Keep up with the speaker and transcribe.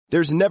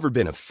There's never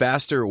been a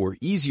faster or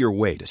easier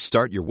way to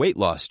start your weight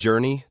loss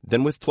journey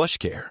than with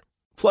PlushCare.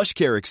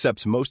 PlushCare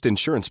accepts most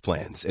insurance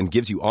plans and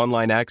gives you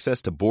online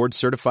access to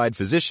board-certified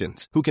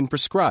physicians who can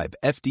prescribe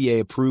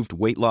FDA-approved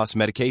weight loss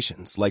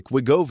medications like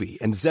Wegovy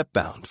and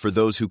Zepbound for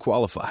those who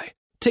qualify.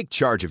 Take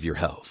charge of your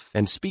health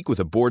and speak with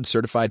a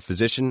board-certified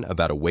physician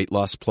about a weight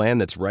loss plan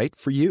that's right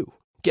for you.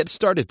 Get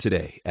started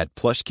today at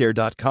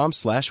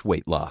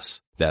plushcare.com/weight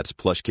loss. That's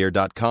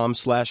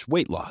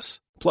plushcare.com/weight loss.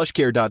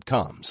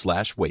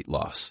 plushcare.com/weight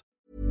loss.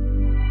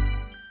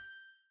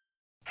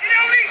 You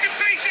don't need to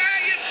face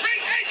out your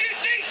freak head, you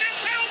decent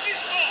penalty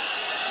spot.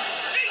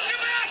 Think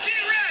about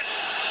it, Rev.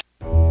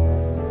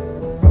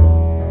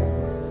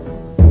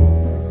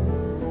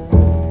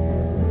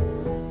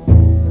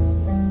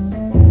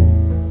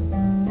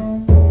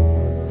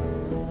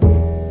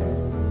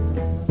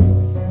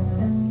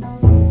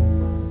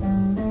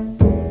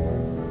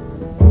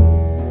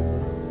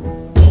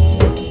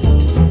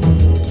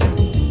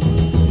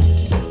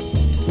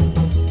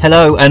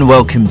 Hello and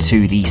welcome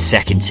to the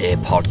Second Tier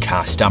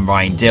Podcast. I'm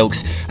Ryan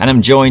Dilks and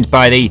I'm joined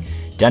by the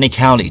Danny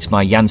Cowley to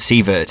my Jan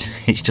Sievert.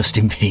 It's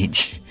Justin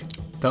Peach.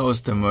 That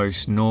was the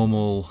most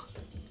normal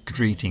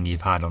greeting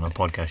you've had on a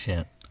podcast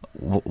yet.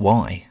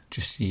 Why?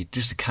 Just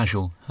a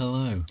casual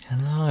hello.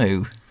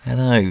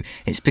 Hello.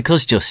 It's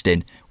because,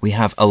 Justin, we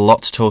have a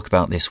lot to talk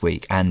about this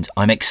week and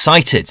I'm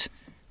excited.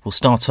 We'll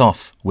start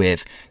off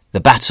with the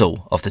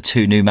battle of the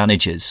two new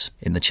managers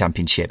in the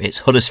Championship. It's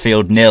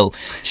Huddersfield 0,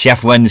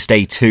 Sheff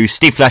Wednesday 2.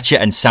 Steve Fletcher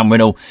and Sam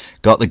Winnall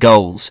got the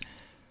goals.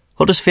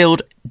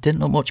 Huddersfield didn't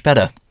look much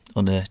better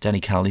under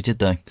Danny Cowley, did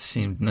they? It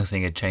seemed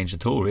nothing had changed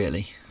at all,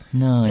 really.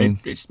 No.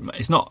 It's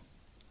not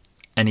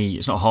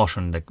harsh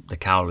on the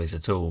Cowleys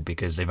at all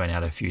because they've only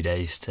had a few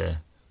days to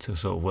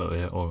sort of work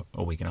with it, or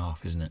a week and a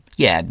half, isn't it?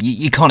 Yeah,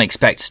 you can't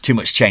expect too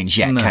much change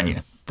yet, can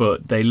you?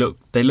 But they look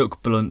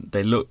blunt.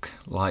 They look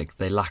like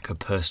they lack a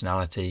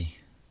personality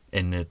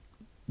in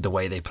the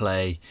way they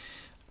play.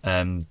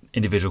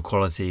 Individual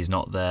quality is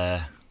not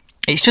there.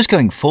 It's just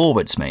going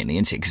forwards mainly,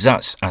 isn't it? Because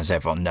that's, as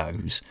everyone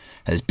knows,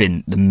 has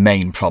been the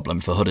main problem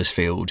for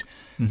Huddersfield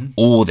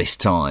all this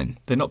time.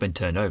 They've not been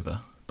turned over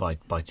by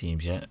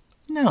teams yet.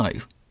 No,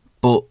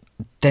 but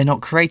they're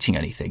not creating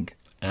anything.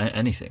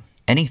 Anything.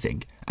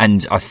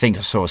 And I think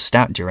I saw a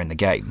stat during the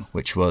game,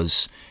 which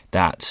was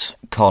that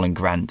Carlin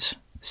Grant,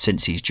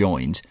 since he's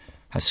joined,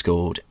 has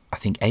scored, I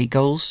think, 8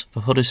 goals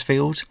for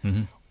Huddersfield,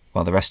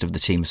 while the rest of the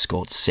team have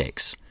scored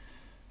 6.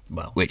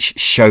 Well, which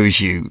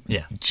shows you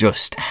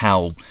just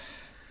how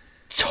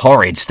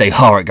torrid they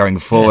are at going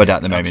forward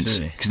at the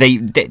moment. Because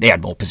they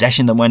had more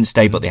possession than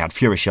Wednesday, but they had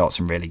fewer shots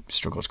and really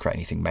struggled to create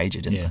anything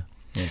major, didn't they?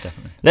 Yeah,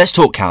 definitely. Let's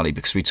talk Cowley,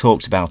 because we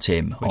talked about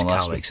him on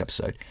last week's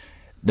episode.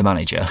 The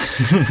manager.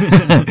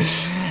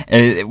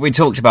 We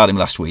talked about him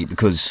last week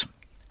because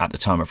at the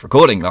time of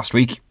recording last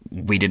week,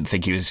 we didn't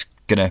think he was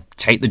going to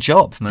take the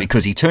job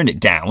because he turned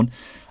it down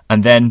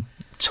and then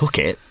took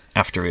it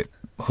after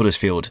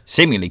Huddersfield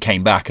seemingly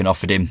came back and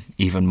offered him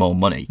even more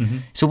money.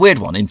 It's a weird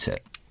one, isn't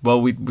it?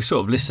 Well, we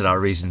sort of listed our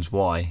reasons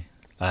why.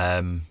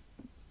 I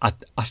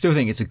still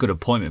think it's a good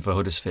appointment for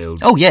Huddersfield.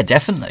 Oh, yeah,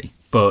 definitely.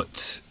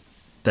 But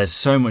there's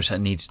so much that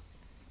needs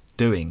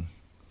doing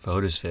for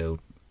Huddersfield.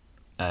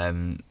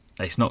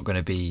 It's not going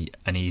to be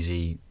an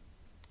easy,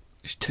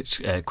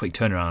 quick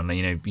turnaround.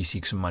 You know, you see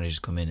some managers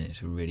come in and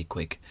it's a really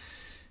quick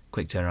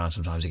turnaround.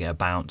 Sometimes you get a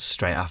bounce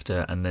straight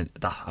after, and I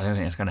don't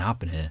think that's going to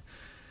happen here.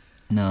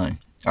 No.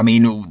 I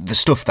mean, the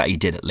stuff that he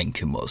did at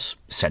Lincoln was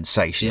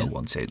sensational,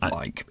 wasn't it?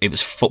 Like, it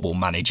was football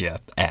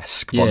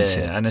manager-esque,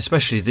 wasn't it? And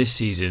especially this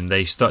season,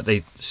 they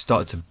started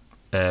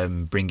to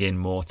bring in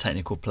more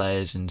technical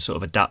players and sort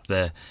of adapt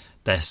their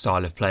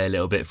style of play a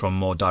little bit from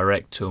more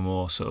direct to a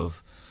more sort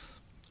of,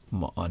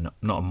 not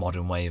a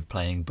modern way of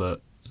playing, but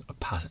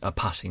a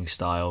passing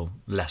style,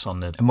 less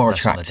on the... More less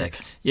attractive. On the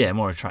deck. Yeah,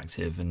 more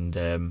attractive,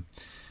 and...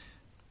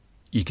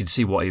 you can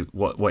see what he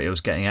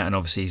was getting at, and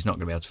obviously he's not going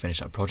to be able to finish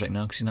that project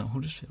now because he's not at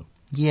Huddersfield.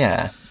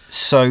 Yeah.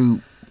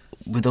 So,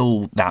 with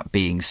all that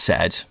being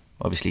said,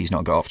 obviously he's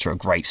not got off to a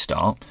great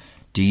start.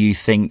 Do you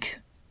think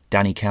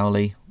Danny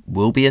Cowley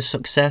will be a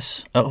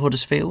success at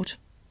Huddersfield?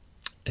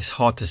 It's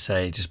hard to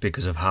say just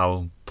because of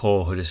how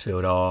poor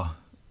Huddersfield are.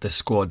 The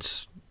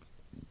squad's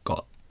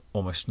got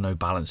almost no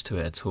balance to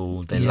it at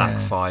all. They lack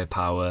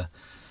firepower.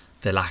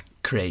 They lack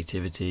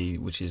creativity,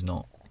 which is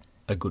not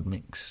a good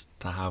mix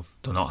to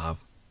not have.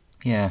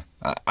 Yeah,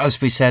 as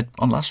we said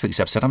on last week's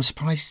episode, I'm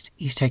surprised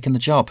he's taken the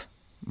job,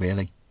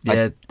 really.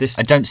 Yeah,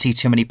 I don't see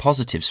too many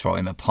positives for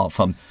him apart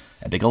from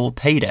a big old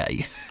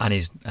payday. And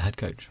he's a head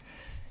coach,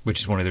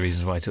 which is one of the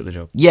reasons why he took the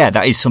job. Yeah,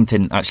 that is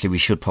something actually we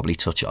should probably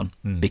touch on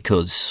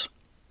because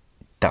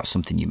that's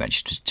something you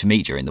mentioned to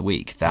me during the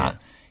week, that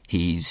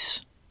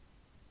he's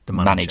the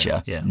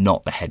manager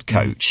not the head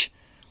coach,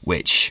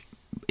 which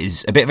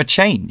is a bit of a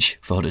change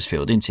for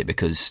Huddersfield, isn't it?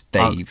 Because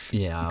they've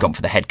gone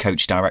for the head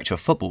coach, director of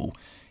football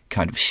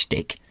kind of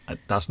shtick.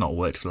 That's not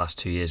worked for the last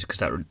 2 years because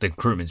the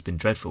recruitment's been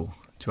dreadful,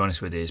 to be honest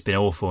with you. It's been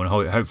awful, and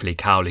hopefully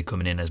Cowley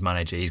coming in as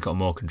manager, he's got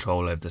more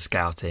control over the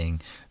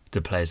scouting,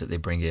 the players that they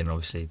bring in,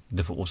 obviously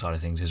the football side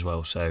of things as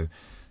well. So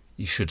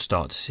you should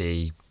start to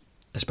see,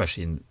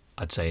 especially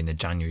I'd say in the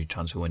January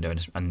transfer window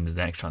and the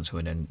next transfer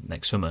window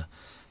next summer,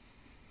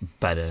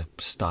 better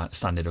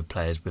standard of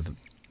players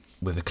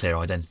with a clear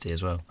identity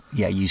as well.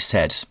 Yeah, you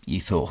said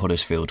you thought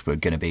Huddersfield were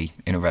going to be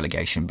in a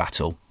relegation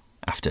battle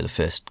after the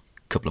first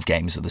couple of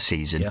games of the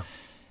season. Yeah.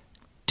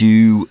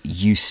 Do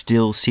you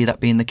still see that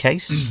being the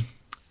case?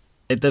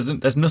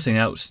 There's nothing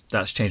else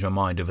that's changed my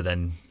mind other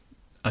than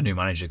a new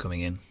manager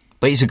coming in.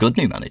 But he's a good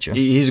new manager.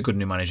 He is a good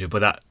new manager, but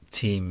that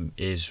team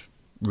is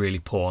really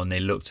poor, and they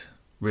looked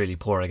really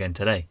poor again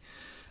today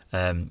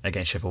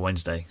against Sheffield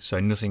Wednesday. So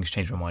nothing's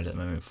changed my mind at the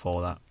moment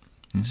for that.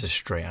 It's a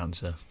straight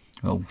answer.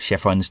 Well,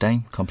 Sheffield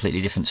Wednesday,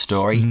 completely different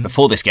story.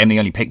 Before this game, they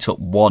only picked up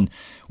 1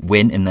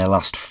 win in their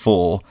last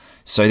 4.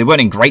 So they weren't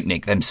in great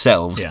nick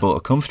themselves, but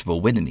a comfortable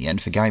win in the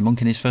end for Gary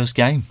Monk in his first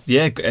game.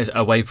 Yeah,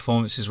 away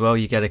performance as well.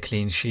 You get a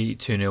clean sheet,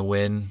 2-0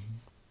 win,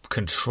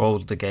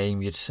 controlled the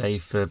game, you'd say,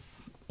 for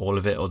all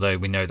of it, although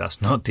we know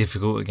that's not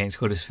difficult against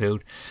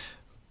Huddersfield.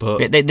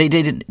 But they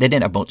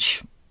didn't have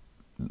much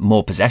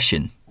more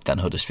possession than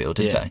Huddersfield,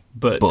 did they?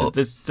 But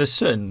there's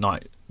certain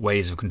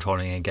ways of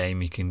controlling a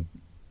game. You can,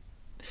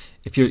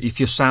 if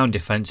you're sound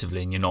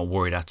defensively and you're not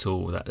worried at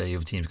all that the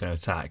other team's going to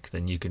attack,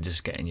 then you can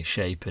just get in your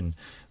shape and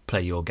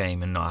play your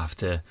game and not have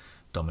to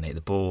dominate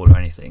the ball or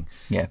anything.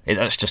 Yeah,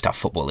 that's just how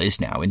football is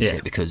now, isn't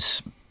it?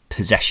 Because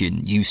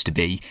possession used to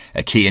be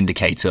a key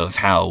indicator of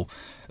how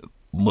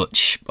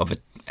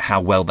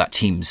well that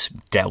team's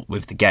dealt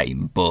with the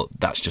game, but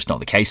that's just not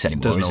the case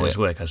anymore. It doesn't always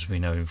work, as we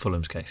know in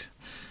Fulham's case.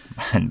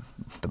 And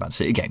the Man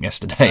City game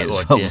yesterday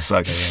as well. Yeah.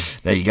 So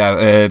there you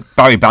go.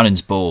 Barry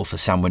Bannon's ball for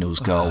Sam Winnall's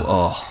goal.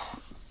 Oh,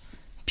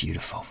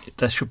 beautiful.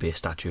 There should be a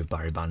statue of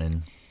Barry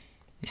Bannon.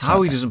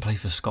 How he doesn't play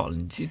for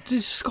Scotland.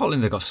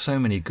 Scotland have got so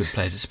many good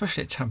players,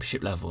 especially at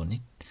Championship level. And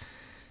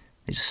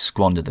they just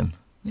squandered them.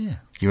 Yeah.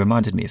 You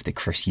reminded me of the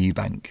Chris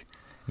Eubank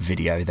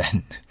video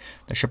then.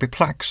 There should be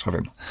plaques of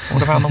him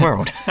all around the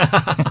world.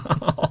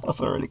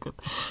 That's a really good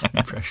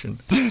impression.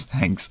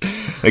 Thanks.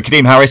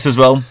 Kadeem Harris as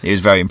well. He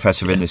was very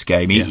impressive in this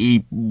game.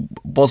 He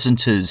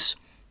wasn't as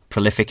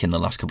prolific in the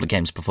last couple of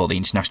games before the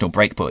international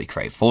break, but he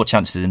created 4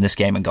 chances in this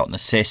game and got an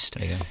assist.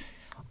 There you go.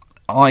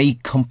 I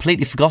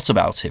completely forgot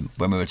about him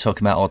when we were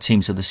talking about our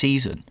teams of the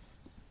season.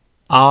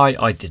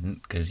 I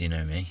didn't, because you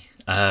know me.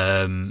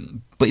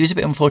 But he was a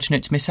bit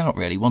unfortunate to miss out,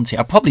 really, wasn't he?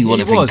 I probably would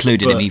have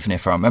included him even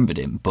if I remembered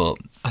him. But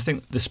I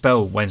think the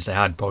spell Wednesday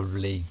had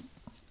probably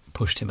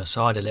pushed him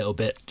aside a little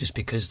bit, just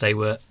because they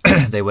were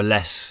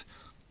less.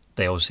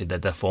 They obviously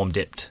their form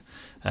dipped,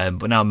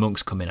 but now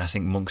Monk's come in. I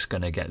think Monk's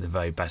going to get the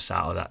very best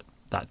out of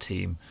that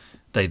team.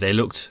 They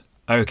looked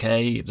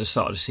okay at the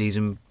start of the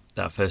season,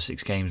 that first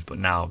 6 games, but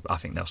now I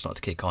think they'll start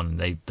to kick on.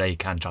 They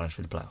can challenge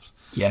for the playoffs.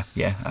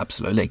 Yeah,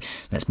 absolutely.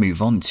 Let's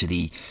move on to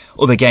the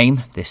other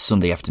game this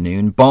Sunday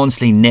afternoon.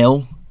 Barnsley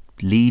 0,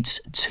 Leeds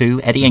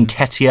 2. Eddie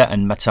Nketiah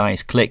and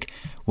Matthias Klick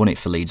won it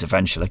for Leeds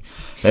eventually.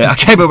 I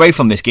came away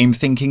from this game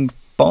thinking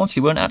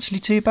Barnsley weren't actually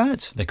too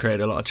bad. They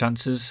created a lot of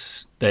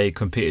chances. They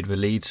competed with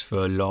Leeds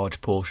for a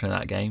large portion of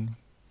that game.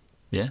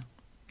 Yeah.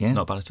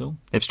 Not bad at all.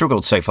 They've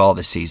struggled so far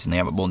this season. They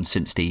haven't won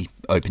since the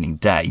opening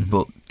day,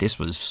 but this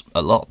was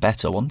a lot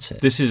better, wasn't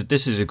it? This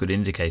is a good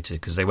indicator,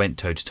 because they went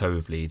toe to toe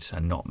with Leeds,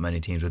 and not many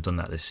teams have done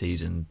that this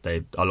season.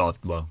 I'd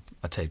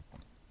say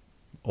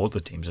all the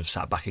teams have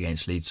sat back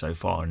against Leeds so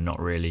far and not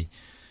really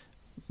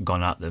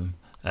gone at them.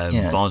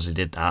 Barnsley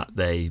did that.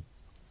 They,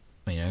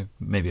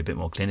 maybe a bit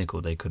more clinical.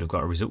 They could have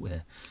got a result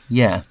here.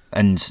 Yeah,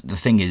 and the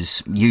thing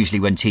is, usually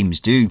when teams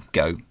do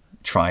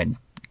try and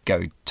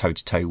go toe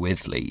to toe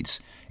with Leeds,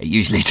 it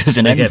usually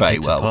doesn't end very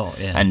well. Apart,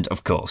 yeah. And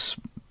of course,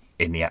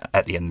 at the end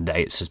of the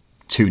day, it's a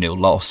 2-0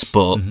 loss,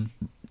 but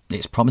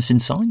it's promising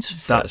signs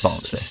for That's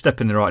Barnsley. a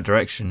step in the right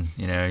direction.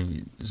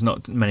 There's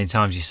not many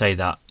times you say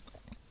that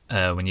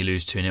when you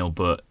lose 2-0,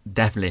 but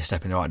definitely a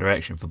step in the right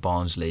direction for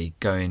Barnsley,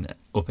 going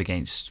up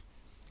against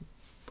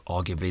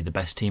arguably the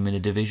best team in the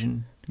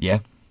division. Yeah,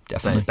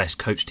 definitely. The best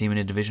coach team in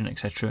the division,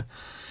 etc.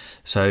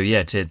 So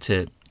yeah,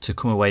 to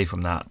come away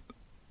from that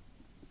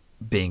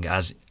being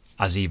as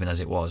even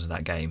as it was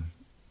that game,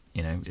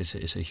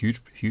 it's a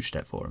huge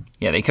step for them.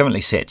 Yeah, they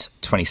currently sit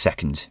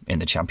 22nd in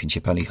the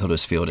Championship, only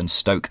Huddersfield and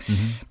Stoke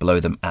below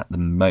them at the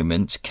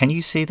moment. Can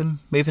you see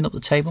them moving up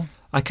the table?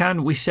 I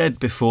can. We said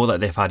before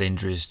that they've had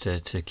injuries to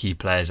key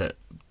players at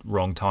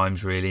wrong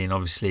times, really, and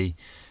obviously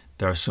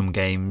there are some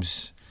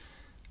games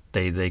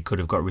they could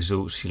have got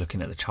results. You're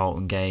looking at the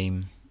Charlton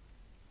game,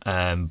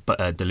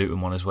 but the Luton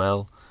one as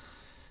well.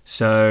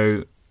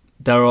 So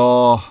there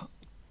are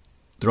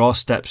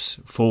steps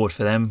forward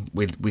for them.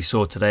 We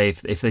saw today,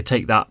 if they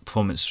take that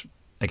performance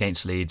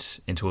against Leeds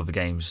into other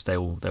games,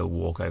 they'll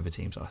walk over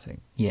teams, I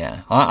think.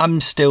 Yeah,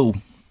 I'm still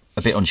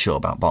a bit unsure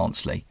about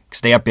Barnsley,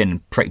 because they have been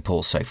pretty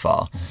poor so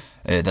far.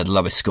 They're the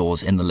lowest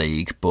scores in the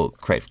league, but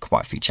created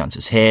quite a few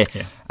chances here.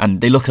 Yeah. And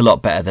they look a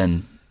lot better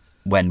than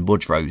when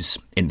Woodrow's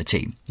in the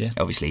team. Yeah.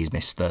 Obviously, he's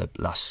missed the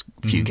last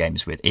few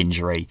games with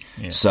injury.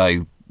 Yeah.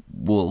 So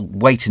we'll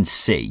wait and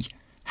see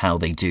how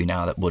they do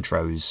now that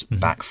Woodrow's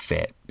back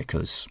fit,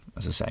 because,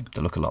 as I say,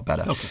 they look a lot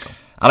better. Okay, cool.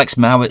 Alex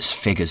Mowatt's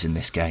figures in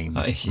this game,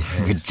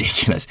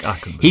 ridiculous.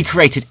 He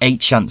created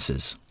 8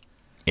 chances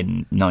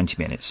in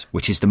 90 minutes,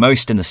 which is the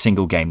most in a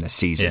single game this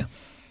season. Yeah.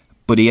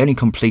 But he only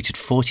completed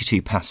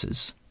 42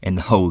 passes in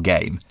the whole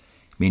game,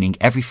 meaning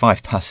every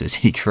 5 passes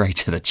he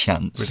created a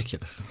chance.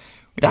 Ridiculous.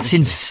 That's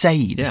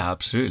insane. Yeah,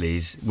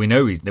 absolutely. We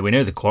know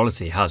the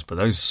quality he has, but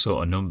those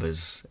sort of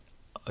numbers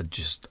are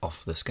just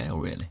off the scale,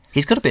 really.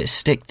 He's got a bit of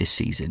stick this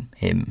season,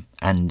 him,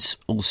 and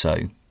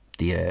also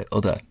the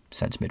other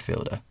centre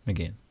midfielder.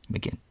 McGinn.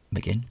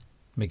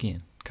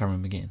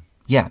 Cameron McGinn.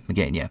 Yeah,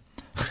 McGinn, yeah.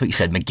 I thought you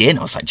said McGinn.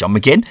 I was like, John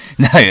McGinn?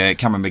 No,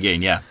 Cameron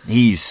McGinn, yeah.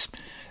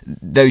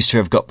 Those two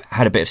have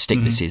had a bit of stick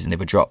this season. They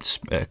were dropped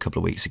a couple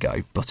of weeks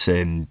ago, but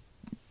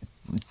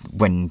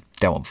when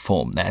they're on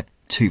form, they're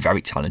 2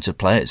 very talented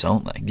players,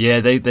 aren't they?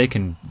 Yeah, they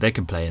can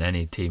play in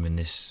any team in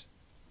this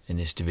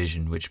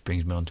division, which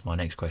brings me on to my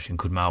next question.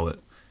 Could Mowat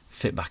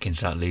fit back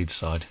into that Leeds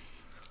side?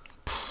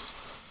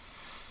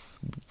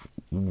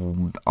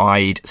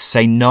 I'd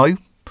say no.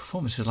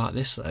 Performances like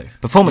this, though.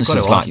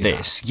 Performances like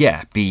this,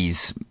 yeah,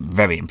 he's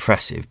very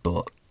impressive,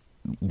 but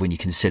when you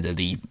consider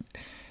the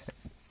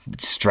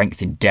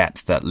strength in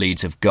depth that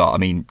Leeds have got, I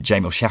mean,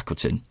 Jamil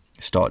Shackleton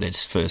started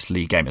his first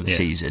league game of the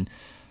season,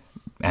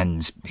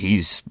 and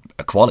he's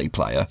a quality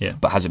player,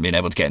 but hasn't been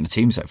able to get in the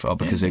team so far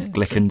because of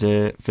Glick and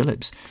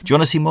Phillips. Do you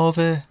want to see more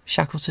of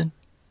Shackleton?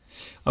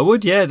 I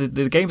would, yeah.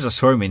 The games I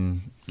saw him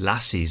in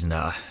last season,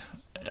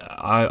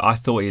 I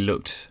thought he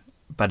looked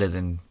better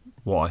than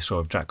what I saw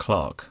of Jack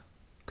Clark.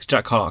 Because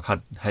Jack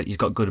Clark he's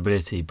got good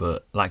ability,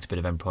 but lacked a bit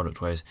of end product,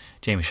 whereas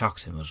Jamie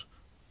Shackleton was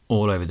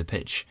all over the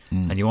pitch,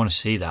 and you want to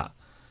see that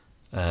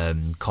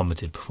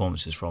combative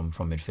performances from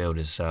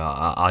midfielders. So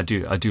I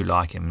do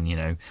like him. You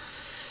know,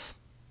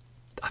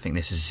 I think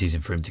this is a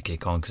season for him to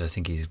kick on because I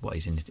think he's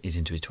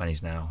into his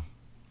 20s now,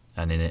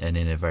 and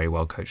in a very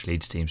well coached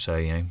Leeds team.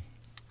 So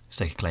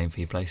stake a claim for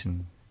your place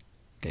and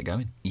get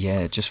going.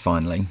 Yeah, just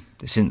finally,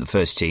 this isn't the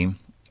first time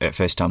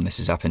this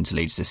has happened to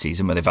Leeds this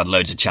season, where they've had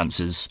loads of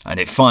chances and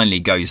it finally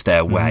goes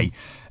their way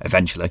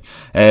eventually.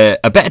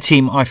 A better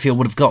team, I feel,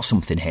 would have got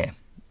something here.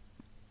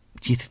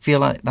 Do you feel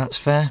like that's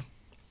fair?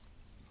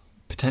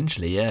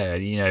 Potentially, yeah.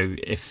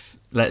 If,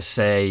 let's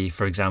say,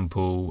 for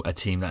example, a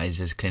team that is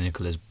as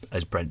clinical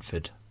as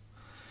Brentford,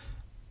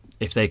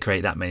 if they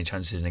create that many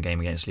chances in a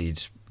game against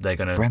Leeds, they're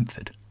going to...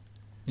 Brentford?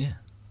 Yeah.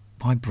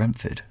 Why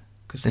Brentford?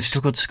 Because they've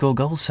struggled to score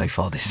goals so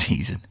far this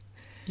season.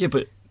 Yeah,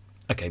 but...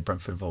 Okay,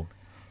 Brentford involved.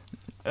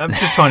 I'm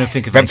just trying to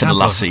think of... Brentford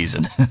last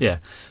season. Yeah.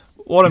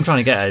 What I'm trying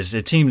to get at is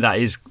a team that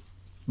is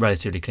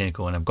relatively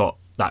clinical and have got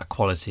that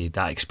quality,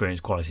 that experience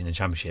quality in the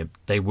Championship,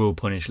 they will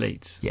punish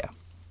Leeds. Yeah,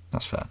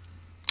 that's fair.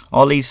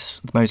 Are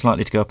Leeds the most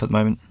likely to go up at the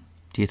moment,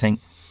 do you think?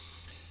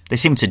 They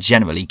seem to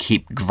generally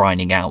keep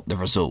grinding out the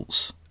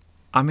results.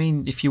 I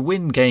mean, if you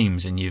win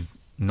games and you've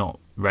not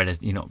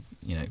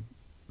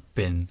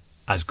been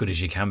as good as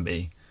you can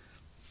be,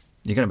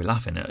 you're going to be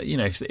laughing at.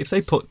 If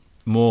they put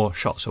more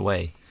shots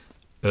away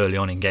early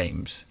on in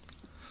games,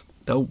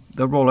 they'll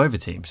roll over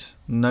teams,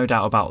 no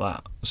doubt about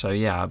that. So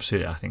yeah,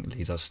 absolutely, I think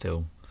Leeds are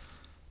still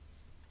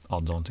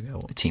odds on to go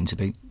up. The team to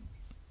beat.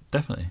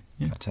 Definitely,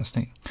 yeah.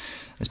 Fantastic.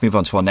 Let's move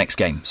on to our next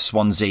game.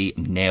 Swansea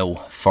 0,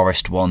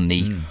 Forest 1.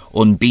 The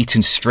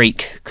unbeaten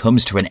streak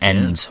comes to an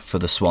end for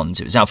the Swans.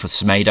 It was Alfred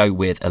Semedo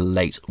with a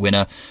late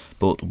winner,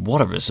 but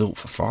what a result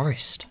for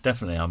Forest.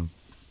 Definitely, I'm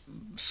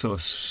sort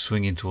of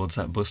swinging towards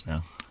that bus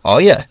now. Oh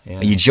yeah?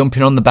 Are you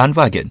jumping on the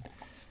bandwagon?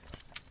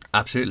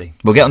 Absolutely.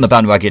 We'll get on the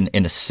bandwagon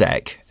in a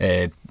sec,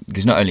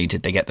 because not only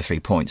did they get the 3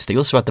 points, they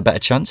also had the better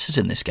chances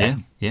in this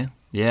game. Yeah.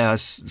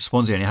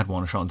 Swansea only had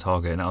one shot on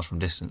target, and that was from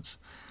distance.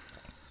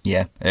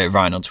 Yeah,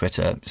 Ryan on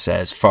Twitter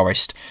says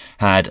Forest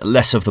had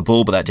less of the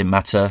ball, but that didn't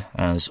matter,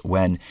 as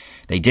when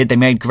they did, they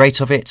made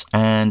great of it,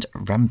 and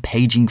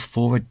rampaging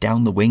forward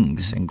down the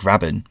wings. And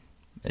Graben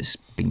has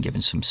been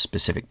given some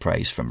specific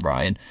praise from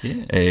Ryan.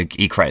 Yeah.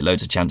 He created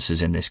loads of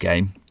chances in this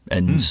game,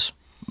 and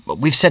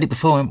we've said it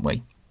before, haven't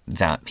we?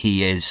 That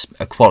he is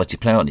a quality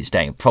player on his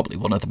day, and probably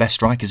one of the best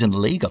strikers in the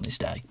league on his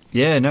day.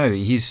 Yeah, no,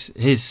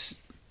 his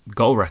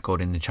goal record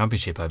in the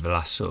Championship over the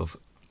last sort of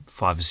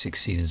 5 or 6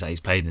 seasons that he's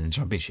played in the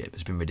Championship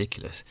has been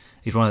ridiculous.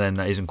 He's one of them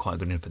that isn't quite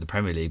good enough for the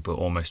Premier League, but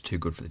almost too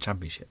good for the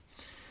Championship.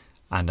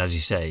 And as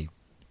you say,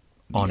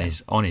 on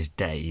his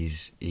day,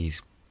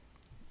 he's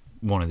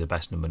one of the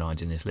best number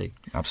 9s in this league.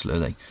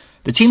 Absolutely.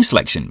 The team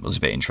selection was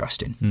a bit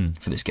interesting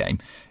for this game.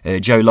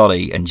 Joe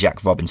Lolly and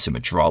Jack Robinson were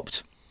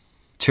dropped.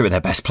 2 of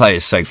their best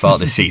players so far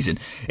this season.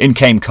 In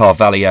came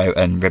Carvalho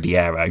and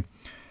Ribeiro.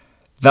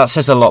 That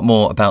says a lot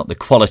more about the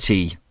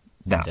quality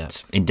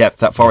in depth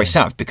that Forest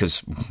have,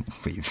 because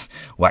we've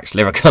waxed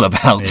lyrical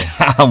about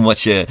how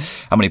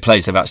many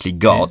players they've actually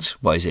got.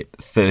 What is it,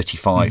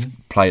 35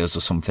 players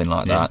or something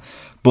like that?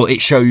 But it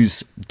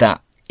shows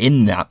that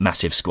in that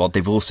massive squad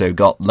they've also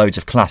got loads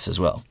of class as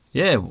well.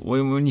 Yeah,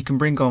 when you can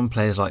bring on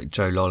players like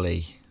Joe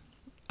Lolly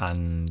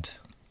and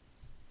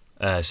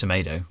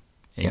Semedo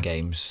in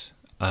games,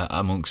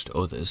 amongst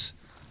others.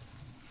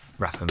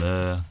 Rafa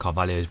Mir,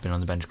 Carvalho has been on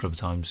the bench a couple of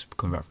times,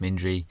 coming back from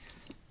injury.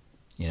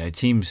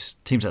 Teams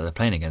that they're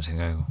playing against can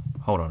go,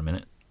 hold on a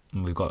minute,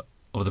 and we've got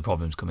other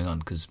problems coming on,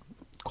 because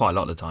quite a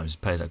lot of the times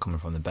players that are coming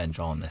from the bench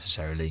aren't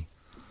necessarily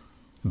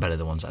better than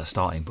the ones that are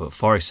starting. But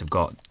Forest have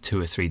got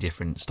 2 or 3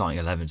 different starting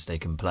 11s they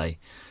can play,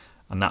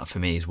 and that for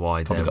me is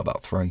why Probably got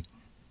about 3.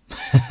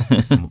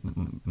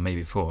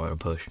 Maybe 4 at a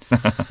push.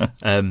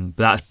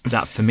 But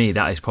that for me,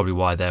 that is probably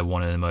why they're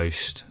one of the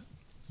most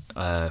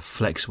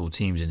flexible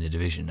teams in the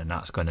division, and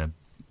that's going to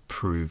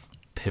prove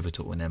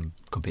pivotal when them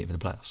competing for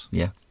the playoffs.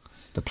 Yeah,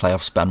 the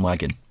playoffs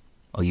bandwagon.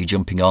 Are you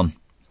jumping on?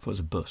 I thought it was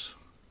a bus.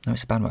 No,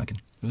 it's a bandwagon.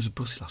 It was a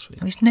bus last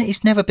week. No,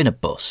 it's never been a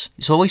bus.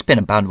 It's always been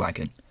a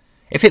bandwagon.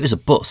 If it was a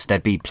bus,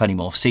 there'd be plenty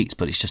more seats,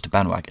 but it's just a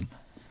bandwagon.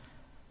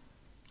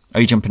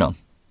 Are you jumping on?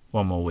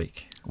 One more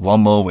week.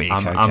 One more week.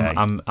 I'm,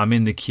 okay. I'm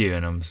in the queue,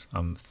 and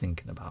I'm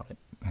thinking about it.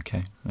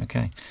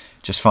 Okay.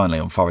 Just finally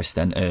on Forest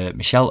then,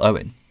 Michelle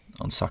Owen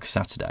on Soccer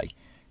Saturday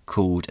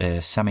called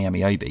Sammy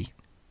Amiobi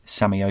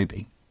Sammy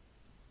Obi.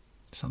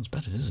 Sounds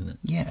better, doesn't it?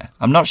 Yeah.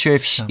 I'm not sure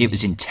if it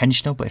was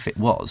intentional, but if it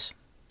was,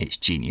 it's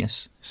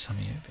genius.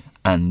 Sammy Obi.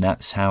 And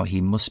that's how he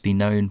must be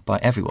known by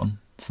everyone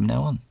from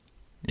now on.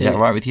 Is that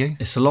all right with you?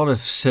 It's a lot of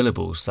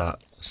syllables that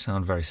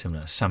sound very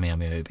similar. Sammy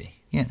Amiobi.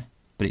 Yeah,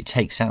 but it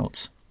takes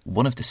out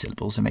one of the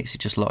syllables and makes it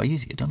just a lot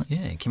easier, doesn't it?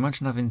 Yeah, can you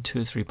imagine having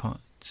 2 or 3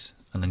 parts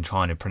and then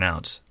trying to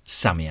pronounce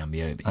Sammy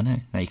Amiobi? I know.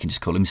 Now you can just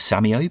call him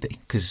Sammy Obi.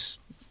 Because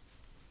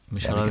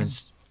Michelle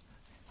Owens...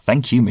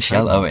 Thank you,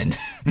 Michelle Owen.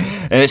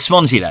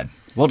 Swansea then.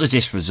 What does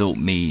this result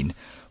mean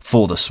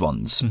for the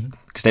Swans?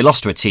 Because they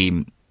lost to a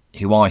team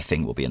who I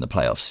think will be in the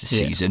playoffs this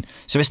season.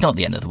 So it's not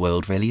the end of the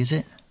world, really, is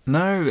it?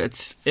 No,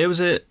 it was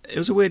a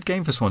weird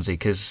game for Swansea,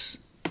 because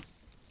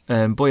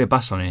Boya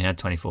Basson only had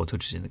 24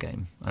 touches in the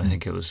game. I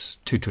think it was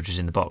 2 touches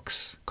in the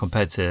box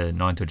compared to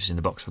 9 touches in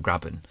the box for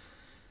Graben.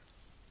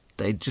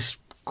 They just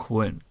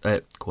weren't.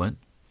 No,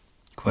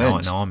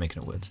 I'm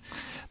making up words.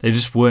 They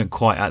just weren't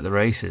quite at the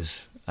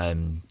races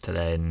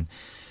today. And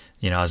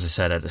as I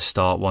said at the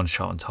start, one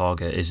shot on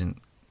target isn't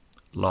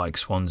like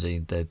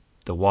Swansea.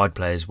 The wide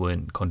players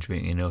weren't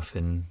contributing enough,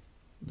 and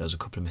there was a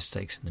couple of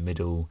mistakes in the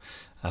middle.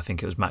 I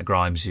think it was Matt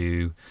Grimes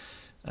who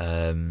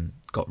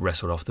got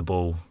wrestled off the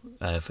ball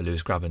for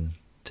Lewis Graben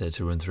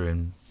to run through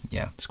and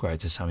square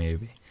it to Sammy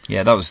Obi.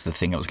 Yeah, that was the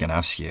thing I was going to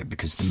ask you,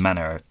 because the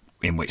manner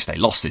in which they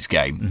lost this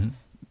game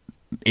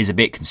is a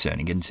bit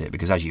concerning, isn't it?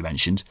 Because as you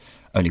mentioned,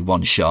 only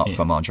one shot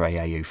from Andre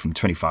Ayew from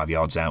 25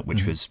 yards out,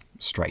 which was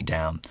straight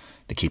down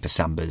the keeper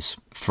Samba's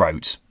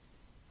throat.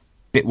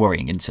 Bit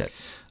worrying, isn't it?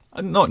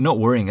 Not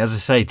worrying. As I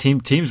say,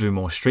 teams will be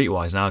more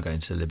streetwise now going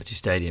to Liberty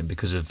Stadium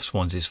because of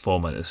Swansea's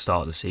form at the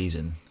start of the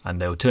season, and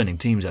they were turning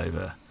teams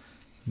over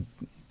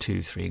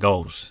 2-3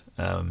 goals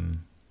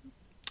on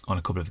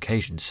a couple of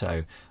occasions.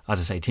 So, as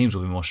I say, teams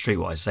will be more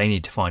streetwise. They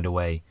need to find a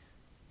way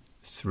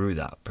through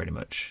that, pretty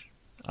much.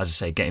 As I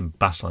say, getting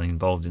Basson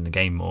involved in the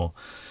game more.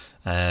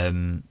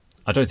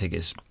 I don't think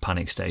it's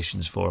panic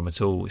stations for them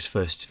at all. It's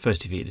first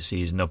defeat of the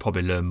season. They'll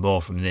probably learn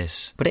more from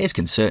this. But it is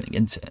concerning,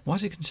 isn't it? Why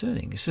is it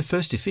concerning? It's the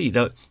first defeat.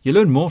 You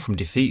learn more from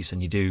defeats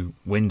than you do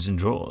wins and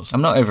draws.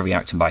 I'm not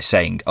overreacting by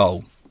saying,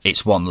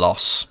 it's one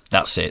loss,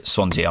 that's it,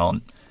 Swansea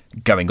aren't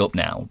going up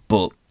now.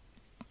 But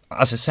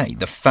as I say,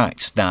 the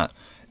fact that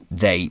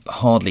they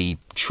hardly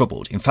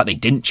troubled, in fact they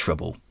didn't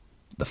trouble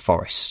the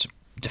Forest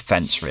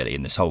defence really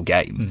in this whole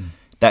game,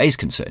 that is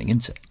concerning,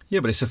 isn't it?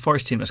 Yeah, but it's a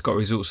Forest team that's got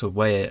results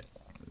away at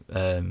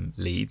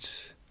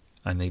Leeds,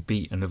 and they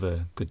beat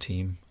another good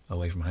team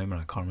away from home, and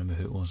I can't remember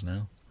who it was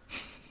now.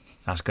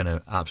 That's going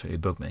to absolutely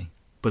bug me.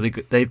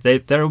 But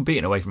they're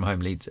unbeaten away from home,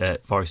 Leeds,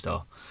 Forest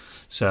are.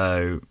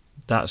 So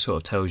that sort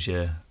of tells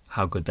you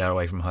how good they're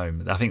away from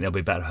home. I think they'll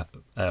be better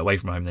away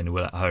from home than they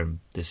will at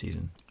home this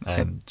season.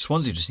 Okay.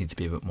 Swansea just need to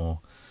be a bit more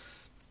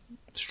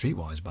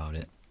streetwise about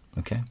it.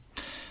 Okay.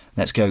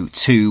 Let's go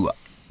to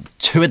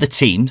 2 of the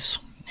teams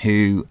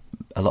who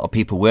a lot of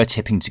people were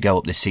tipping to go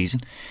up this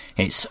season.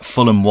 It's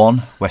Fulham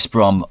 1, West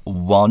Brom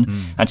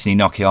 1, Anthony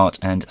Knockaert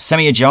and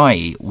Semi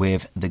Ajayi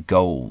with the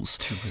goals.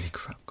 2 really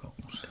crap goals.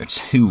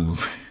 2.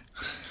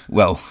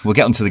 Well, we'll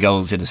get onto the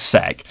goals in a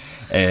sec.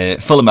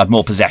 Fulham had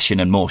more possession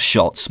and more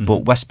shots,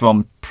 but West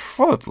Brom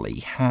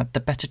probably had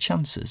the better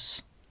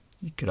chances.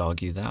 You could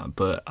argue that,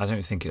 but I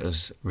don't think it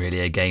was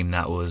really a game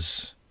that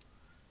was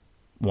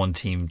one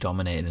team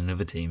dominating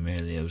another team,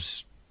 really. It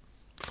was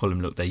Fulham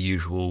looked their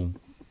usual...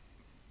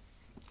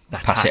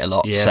 Pass it a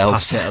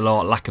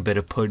lot, lack a bit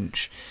of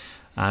punch,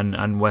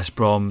 and West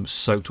Brom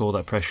soaked all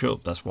that pressure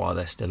up. That's why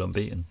they're still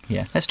unbeaten.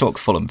 Yeah, let's talk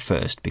Fulham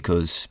first,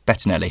 because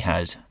Bettinelli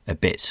had a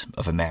bit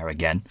of a mare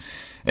again.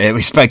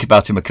 We spoke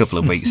about him a couple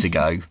of weeks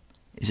ago.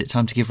 Is it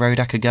time to give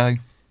Rodak a go?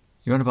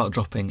 You're on about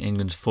dropping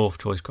England's 4th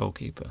choice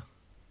goalkeeper.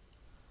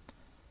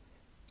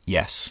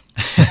 Yes.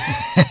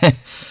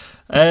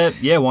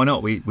 Yeah, why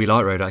not? We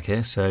like Rodak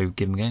here, so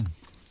give him a game.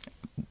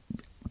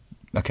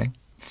 Okay,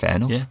 fair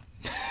enough. Yeah.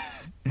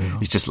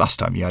 It's just last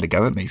time you had a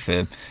go at me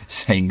for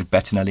saying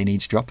Bettinelli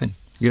needs dropping.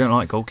 You don't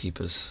like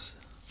goalkeepers?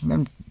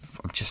 I'm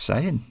just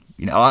saying.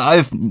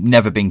 I've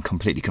never been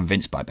completely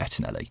convinced by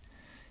Bettinelli.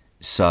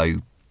 So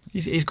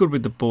he's good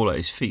with the ball at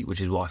his feet, which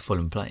is why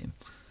Fulham play him.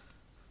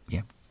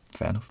 Yeah,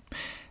 fair enough.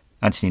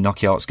 Anthony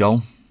Knockaert's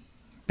goal,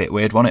 Bit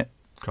weird, wasn't it?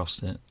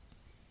 Crossed it.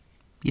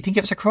 You think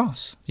it was a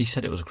cross? He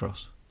said it was a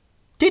cross.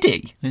 Did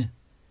he? Yeah.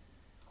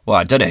 Well,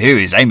 I don't know who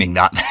is aiming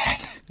that then.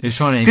 He was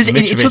trying to aim Because for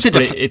it took Mitrovic, a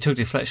but it took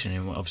deflection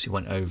and obviously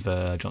went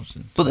over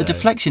Johnson. But the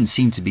deflection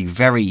seemed to be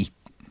very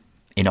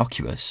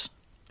innocuous.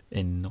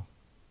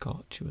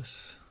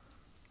 Innocuous.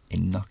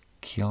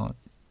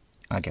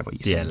 I get what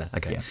you're saying. Yeah,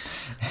 okay. Yeah.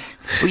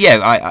 Well,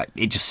 yeah,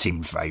 it just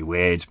seemed very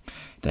weird.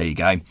 There you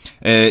go.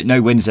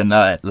 No wins in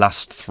the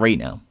last 3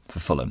 now for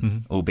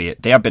Fulham,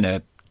 albeit they have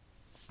been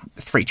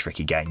 3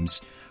 tricky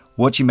games.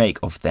 What do you make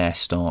of their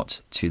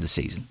start to the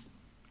season?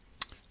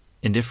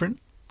 Indifferent.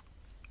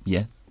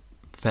 Yeah.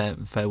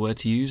 Fair word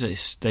to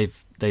use.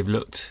 They've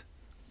looked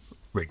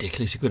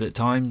ridiculously good at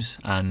times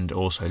and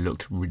also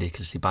looked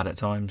ridiculously bad at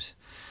times.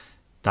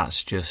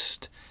 That's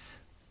just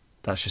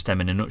them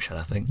in a nutshell,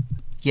 I think.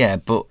 Yeah,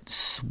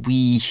 but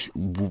we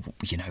were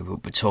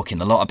talking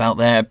a lot about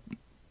their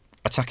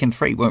attacking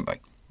 3, weren't we?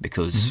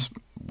 Because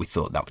we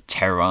thought that would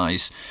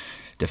terrorise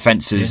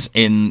defences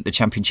in the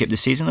Championship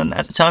this season, and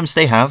at times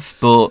they have,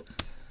 but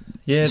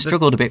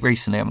struggled a bit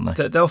recently, haven't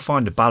they? They'll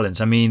find a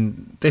balance. I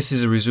mean, this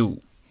is a result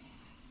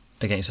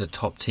against a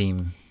top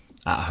team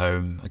at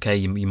home. Okay,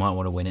 you might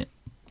want to win it.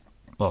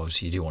 Well,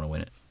 obviously you do want to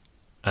win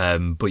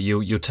it, but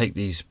you'll take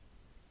these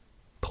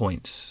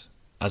points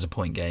as a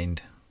point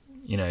gained.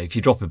 You know, if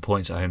you're dropping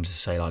points at home to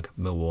say like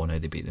Millwall, I know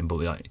they beat them, but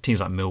like teams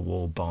like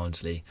Millwall,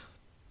 Barnsley,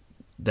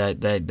 they're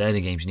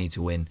the games you need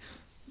to win.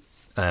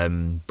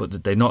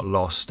 But they've not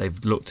lost.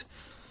 They've looked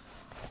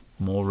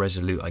more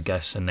resolute, I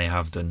guess, than they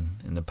have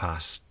done in the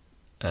past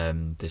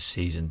this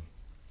season.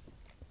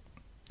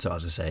 So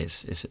as I say,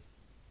 it's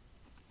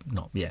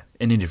not an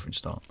indifferent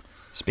start.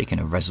 Speaking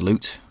of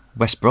resolute,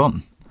 West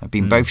Brom have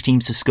been both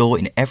teams to score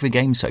in every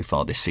game so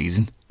far this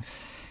season.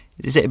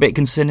 Is it a bit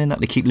concerning that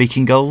they keep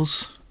leaking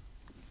goals?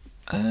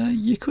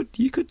 You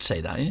could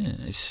say that, yeah.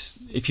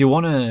 If you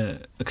want a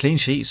clean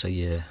sheet, so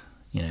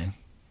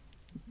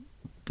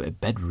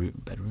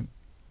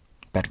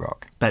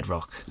bedrock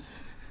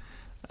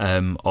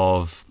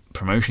of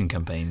promotion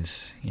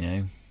campaigns. You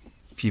know,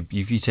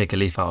 if you take a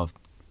leaf out of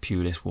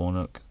Pulis,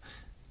 Warnock,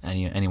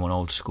 anyone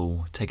old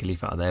school, take a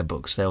leaf out of their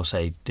books, they'll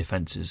say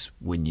defences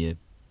win your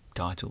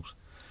titles.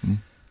 I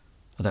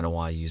don't know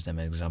why I use them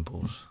as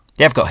examples.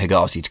 They've got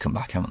Higazi to come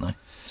back, haven't they?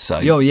 So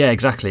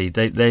exactly.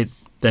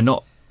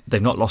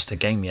 They've not lost a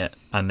game yet,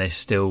 and they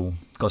still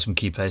got some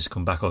key players to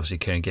come back. Obviously,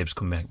 Kieran Gibbs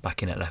coming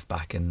back in at left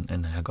back, and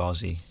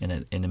Higazi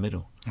in the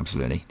middle.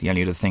 Absolutely. The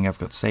only other thing I've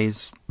got to say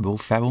is Will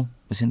Ferrell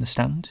was in the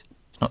stand.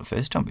 It's not the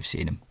first time we've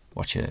seen him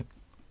watch a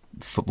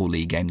Football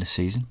League game this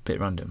season. Bit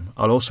random.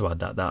 I'll also add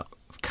that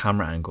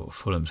camera angle of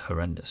Fulham's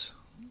horrendous.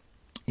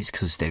 It's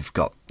because they're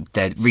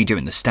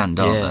redoing the stand,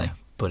 aren't they?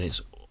 But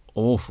it's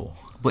awful.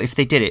 But if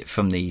they did it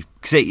from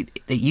because it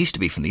used to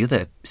be from the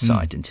other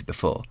side, didn't it,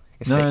 before?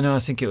 No, I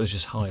think it was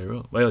just higher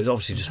up. Well, it was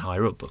obviously just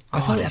higher up, but I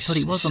thought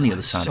it was on the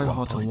other side. So at one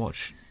hard point to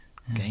watch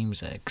games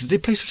there because they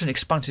play such an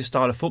expansive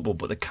style of football,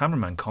 but the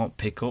cameraman can't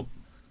pick up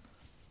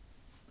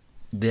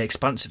the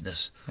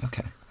expansiveness.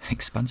 Okay,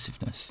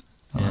 expansiveness.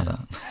 I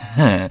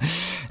like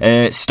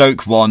that.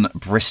 Stoke 1,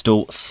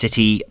 Bristol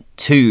City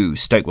 2.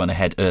 Stoke went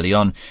ahead early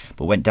on,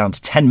 but went down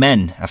to 10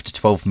 men after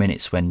 12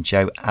 minutes when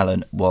Joe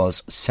Allen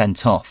was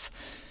sent off.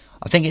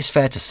 I think it's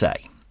fair to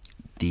say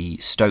the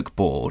Stoke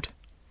board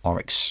are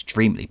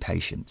extremely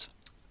patient.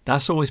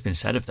 That's always been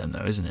said of them,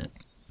 though, isn't it?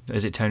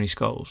 Is it Tony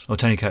Scholes? Or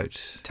Tony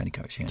Coates? Tony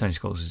Coates, yeah. Tony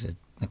Scholes is it.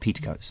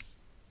 Peter Coates.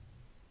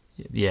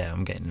 Yeah,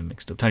 I'm getting them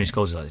mixed up. Tony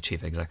Scholes is like the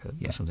chief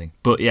executive or something.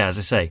 But yeah, as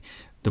I say,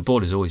 the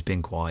board has always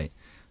been quite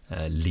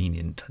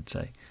lenient, I'd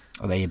say.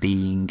 Are they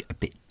being a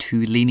bit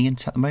too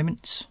lenient at the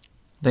moment?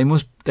 They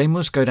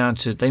must go down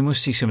to... They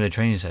must see some of the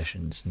training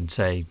sessions and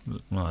say,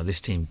 well,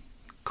 this team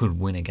could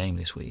win a game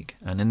this week.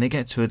 And then they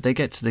get to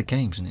the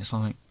games and it's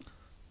like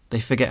they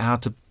forget how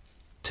to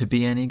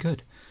be any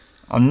good.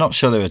 I'm not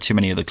sure there are too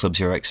many other clubs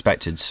who are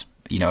expected,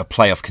 a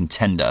playoff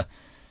contender,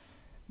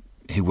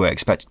 who were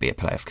expected to be a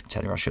playoff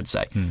contender, I should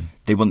say.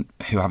 Who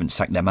haven't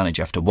sacked their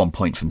manager after 1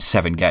 point from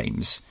 7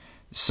 games.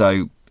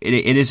 So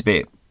it is a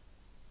bit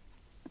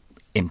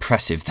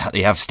impressive that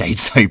they have stayed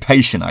so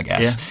patient, I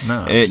guess.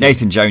 Yeah, no,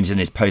 Nathan Jones in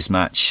his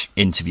post-match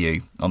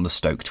interview on the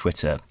Stoke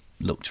Twitter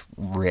looked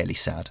really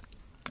sad,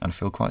 and I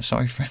feel quite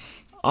sorry for him.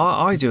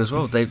 I do as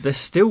well. They're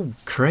still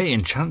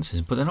creating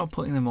chances, but they're not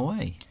putting them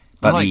away.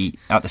 But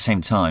at the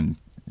same time,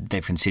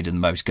 they've conceded the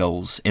most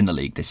goals in the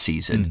league this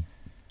season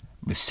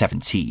with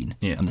 17,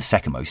 and the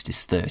second most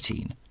is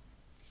 13.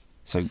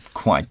 So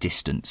quite a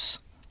distance.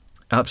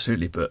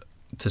 Absolutely, but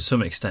to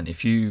some extent,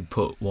 if you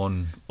put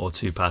 1 or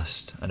 2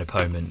 past an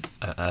opponent,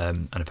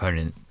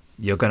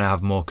 you're going to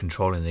have more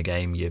control in the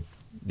game.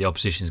 The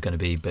opposition's going to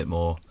be a bit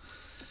more...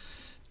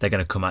 They're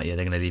going to come at you,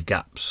 they're going to leave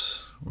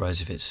gaps.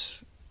 Whereas if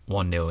it's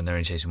 1-0 and they're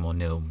only chasing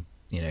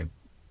 1-0,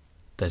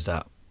 there's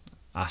that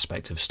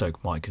aspect of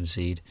Stoke might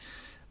concede.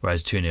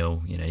 Whereas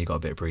 2-0, you've got a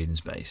bit of breathing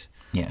space.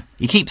 Yeah.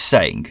 He keeps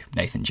saying,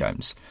 Nathan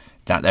Jones,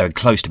 that they're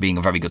close to being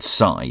a very good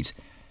side.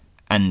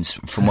 And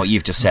from what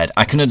you've just said,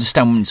 I can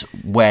understand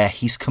where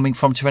he's coming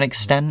from to an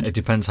extent. It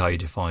depends how you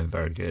define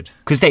very good.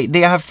 Because they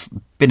have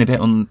been a bit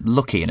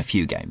unlucky in a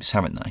few games,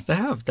 haven't they? They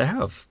have.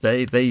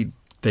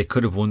 They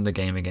could have won the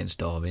game against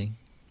Derby.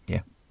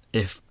 Yeah.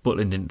 If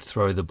Butland didn't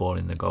throw the ball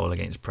in the goal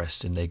against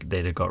Preston,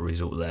 they'd have got a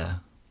result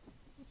there.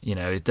 You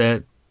know,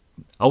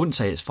 I wouldn't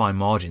say it's fine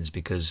margins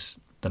because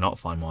they're not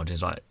fine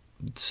margins. Like,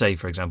 say,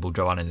 for example,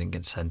 Joe Allen didn't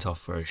get sent off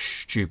for a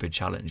stupid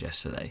challenge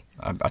yesterday.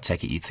 I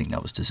take it you think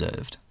that was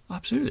deserved.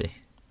 Absolutely.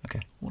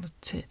 Okay. What a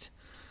tit.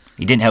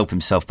 He didn't help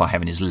himself by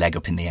having his leg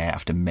up in the air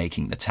after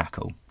making the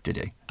tackle, did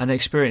he? An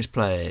experienced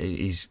player,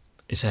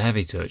 it's a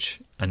heavy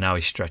touch, and now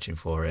he's stretching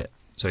for it,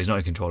 so he's not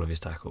in control of his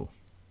tackle.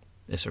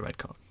 It's a red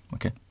card.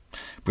 Okay.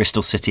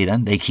 Bristol City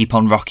then, they keep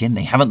on rocking.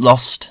 They haven't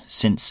lost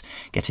since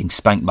getting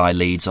spanked by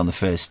Leeds on the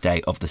first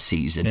day of the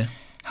season. Yeah.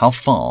 How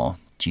far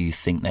do you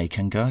think they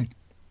can go?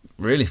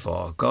 Really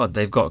far. God,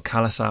 they've got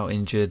Callas out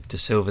injured, De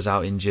Silva's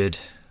out injured.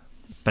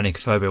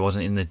 Benicophobia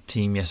wasn't in the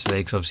team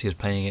yesterday because obviously he was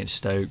playing against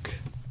Stoke.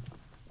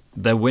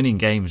 They're winning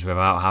games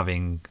without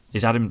having...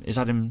 Is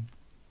Adam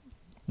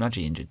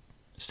Nagy injured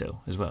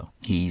still as well?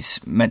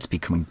 He's meant to be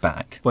coming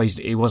back. Well,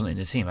 he wasn't in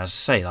the team. As I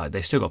say, like,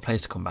 they've still got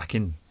players to come back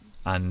in.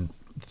 And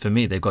for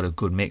me, they've got a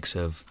good mix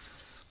of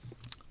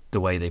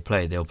the way they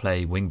play. They'll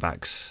play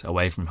wing-backs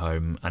away from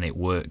home and it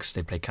works.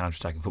 They play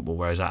counter-attacking football,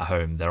 whereas at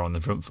home, they're on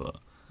the front foot.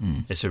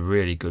 It's a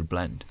really good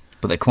blend.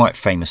 But they're quite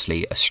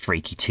famously a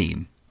streaky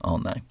team,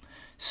 aren't they?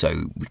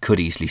 So we could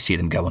easily see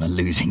them go on a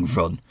losing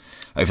run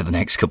over the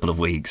next couple of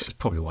weeks. That's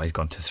probably why he's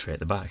gone to 3 at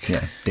the back.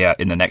 Yeah, they are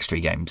in the next 3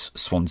 games: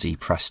 Swansea,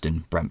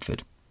 Preston,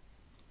 Brentford.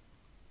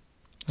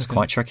 It's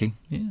quite tricky.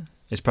 Yeah.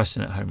 Is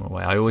Preston at home or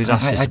away? I always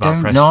ask this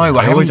about Preston. I don't know.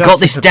 I haven't got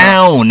this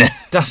down.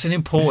 That's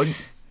important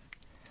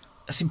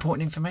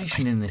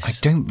information in this. I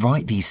don't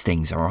write these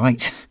things, all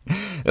right?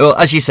 Well,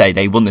 as you say,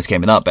 they won this game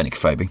without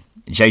Benicophobia.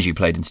 Jeju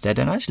played instead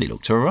and actually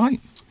looked all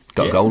right.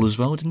 Got a goal as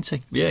well, didn't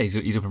he? Yeah,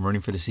 he's up and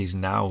running for the season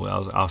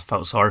now. I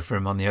felt sorry for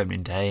him on the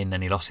opening day, and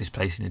then he lost his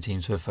place in the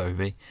team to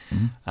Afobe.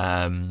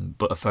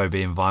 But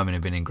Afobe and Vyman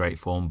have been in great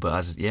form.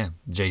 But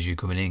Jeju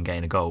coming in,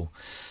 getting a goal,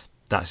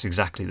 that's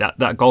exactly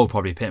that goal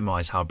probably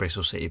epitomised how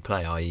Bristol City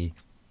play. I.e.,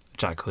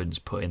 Jack Hunt's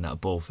put in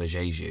that ball for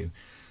Jeju.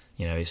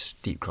 You know, it's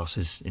deep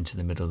crosses into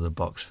the middle of the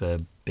box for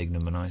big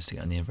number 9s to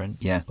get on the other end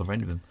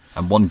of him.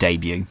 And one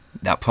debut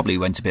that probably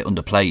went a bit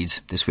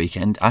underplayed this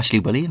weekend, Ashley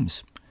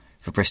Williams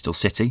for Bristol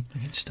City.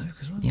 Against Stoke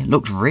as well. Yeah,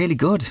 looked really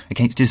good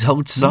against his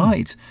old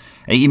side.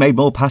 He made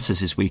more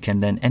passes this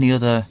weekend than any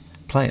other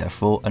player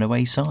for an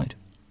away side.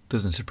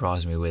 Doesn't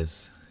surprise me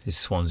with his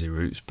Swansea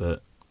roots,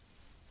 but...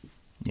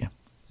 Yeah.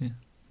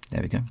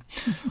 There we go.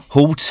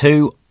 Hull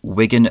 2,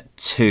 Wigan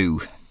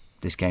 2.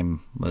 This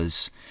game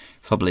was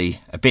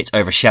probably a bit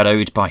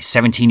overshadowed by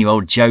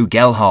 17-year-old Joe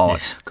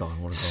Gelhardt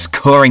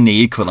scoring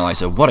the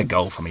equaliser. What a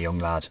goal from a young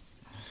lad.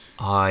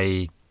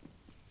 I'd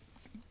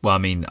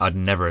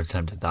never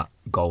attempted that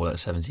goal at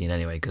 17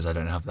 anyway because I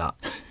don't have that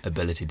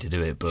ability to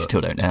do it. But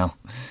still don't now.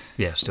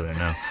 Yeah, still don't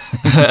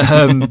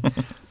know.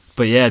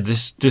 But yeah,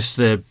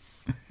 the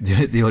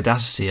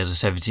audacity as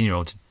a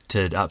 17-year-old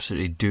to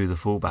absolutely do the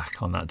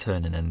fullback on that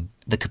turn and then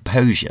the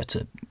composure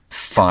to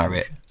fire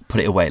it, put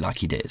it away like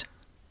he did.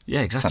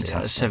 Yeah, exactly.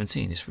 Fantastic. At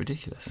 17, it's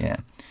ridiculous. Yeah,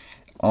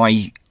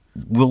 I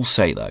will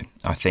say though,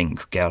 I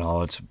think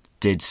Gelhardt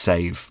did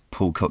save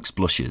Paul Cook's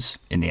blushes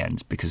in the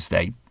end because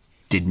they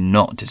did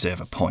not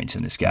deserve a point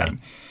in this game. No.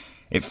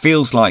 It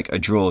feels like a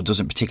draw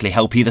doesn't particularly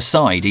help either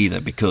side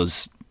either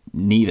because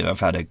neither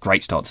have had a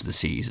great start to the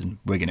season,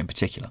 Wigan in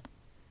particular.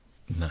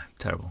 No,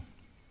 terrible.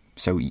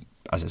 So,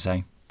 as I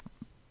say,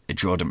 a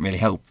draw doesn't really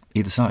help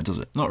either side, does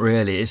it? Not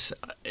really. It's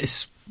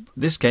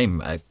this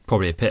game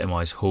probably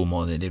epitomised Hull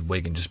more than it did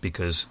Wigan just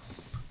because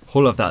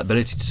Hull have that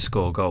ability to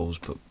score goals,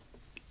 but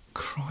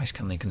Christ,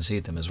 can they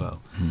concede them as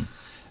well.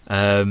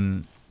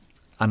 And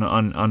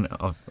on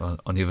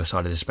the other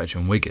side of the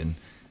spectrum, Wigan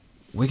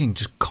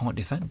just can't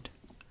defend.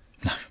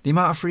 No. The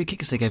amount of free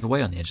kicks they gave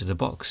away on the edge of the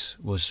box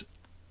was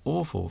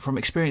awful from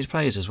experienced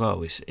players as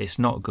well. It's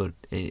not good.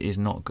 It is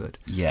not good.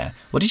 Yeah.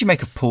 What did you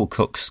make of Paul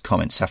Cook's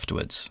comments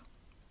afterwards?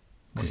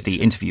 Because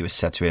the interviewer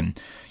said to him,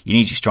 "You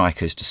need your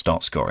strikers to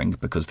start scoring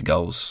because the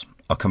goals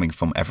are coming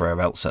from everywhere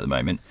else at the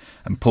moment."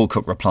 And Paul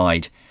Cook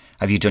replied,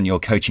 "Have you done your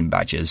coaching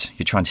badges?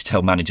 You're trying to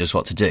tell managers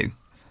what to do."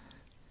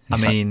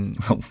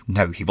 Well,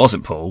 no, he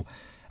wasn't, Paul,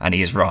 and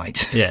he is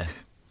right. Yeah.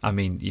 I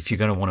mean, if you're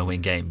going to want to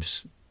win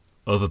games,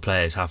 other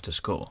players have to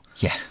score.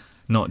 Yeah.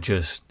 Not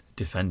just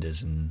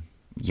defenders and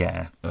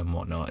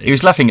whatnot. He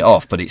was laughing it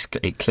off, but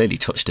it clearly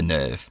touched a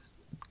nerve.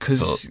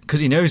 Because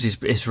he knows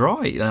it's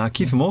right. Like,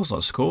 Kiefer Moore's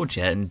not scored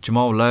yet, and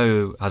Jamal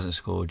Lowe hasn't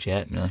scored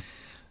yet. No.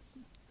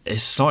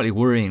 It's slightly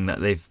worrying that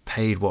they've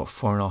paid,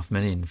 $4.5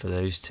 million for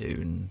those two,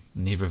 and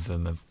neither of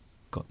them have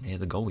got near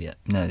the goal yet.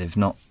 No, they've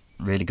not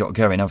really got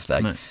going, have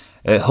they? No.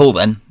 Hull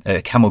then,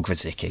 Kamil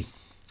Grzycki.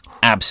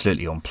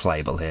 Absolutely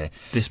unplayable here.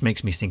 This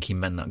makes me think he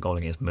meant that goal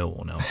against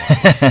Millwall now.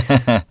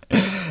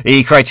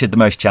 He created the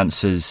most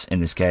chances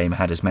in this game,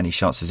 had as many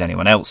shots as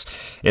anyone else.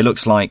 It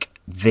looks like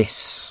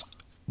this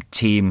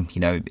team,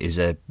 is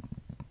a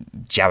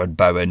Jared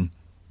Bowen,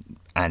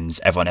 and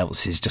everyone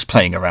else is just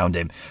playing around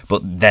him.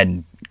 But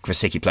then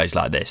Grosicki plays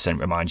like this, and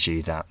it reminds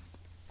you that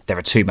they're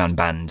a two-man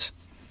band.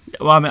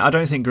 Well, I mean, I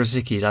don't think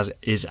Grosicki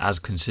is as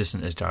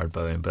consistent as Jared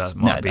Bowen, but that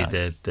might be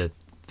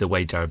the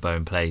way Jared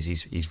Bowen plays.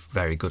 He's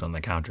very good on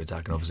the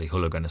counter-attack, and obviously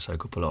Hull are going to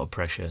soak up a lot of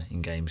pressure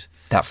in games.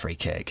 That free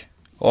kick.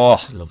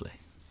 Oh, lovely.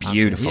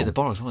 Beautiful. He hit the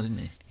bar as well, didn't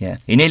he? Yeah.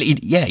 He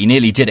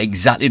nearly did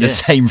exactly the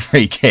same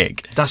free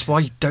kick. That's why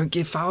you don't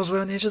give fouls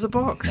away on the edge of the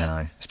box.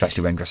 No,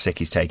 especially when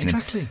Grosicki's taken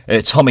exactly.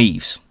 him. Tom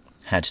Eaves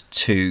had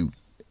 2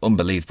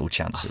 unbelievable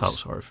chances. I felt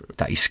sorry for him.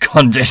 That he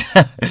squandered.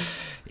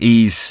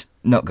 He's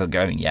not got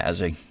going yet, has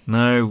he?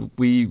 No,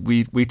 we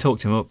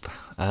talked him up.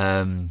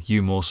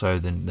 You more so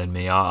than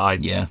me. I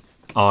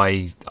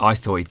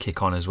thought he'd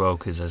kick on as well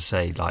because, as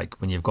I say,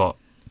 like when you've got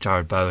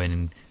Jared Bowen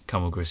and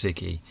Kamil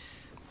Grosicki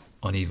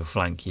on either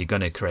flank, you're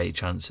going to create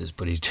chances,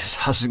 but he just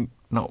hasn't.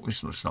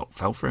 It's not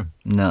fell for him.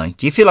 No.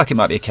 Do you feel like it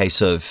might be a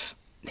case of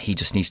he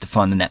just needs to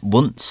find the net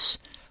once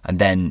and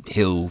then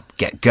he'll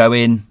get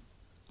going?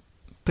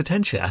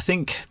 Potentially. I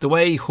think the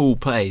way Hull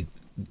play,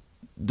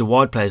 the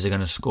wide players are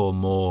going to score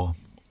more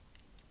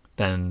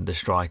than the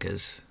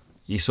strikers.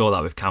 You saw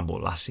that with Campbell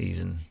last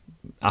season.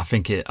 I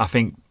think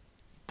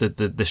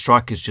the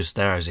striker's just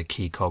there as a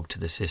key cog to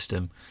the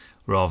system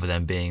rather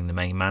than being the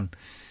main man.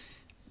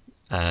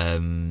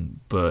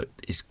 But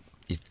he's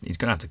going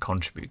to have to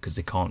contribute because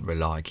they can't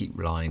keep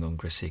relying on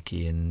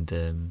Grosicki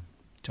and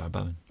Jared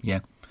Bowen.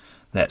 Yeah.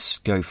 Let's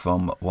go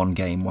from one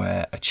game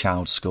where a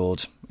child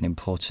scored an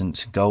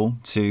important goal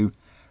to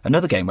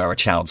another game where a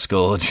child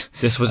scored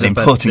an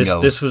important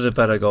goal. This was a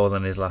better goal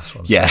than his last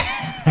one. Yeah.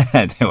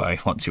 It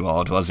wasn't too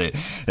hard, was it?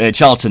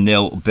 Charlton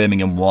 0,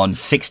 Birmingham 1.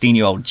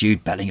 16-year-old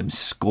Jude Bellingham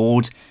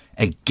scored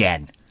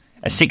again.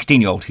 A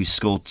 16-year-old who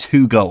scored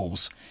 2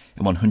 goals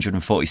in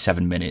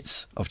 147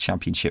 minutes of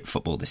Championship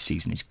football this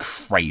season is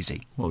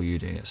crazy. What were you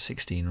doing at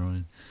 16,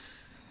 Ryan?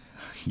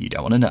 You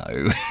don't want to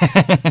know.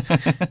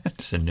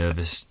 Just a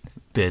nervous,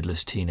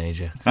 beardless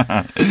teenager.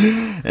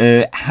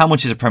 How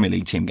much is a Premier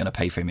League team going to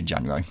pay for him in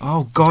January?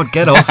 Oh, God,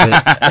 get off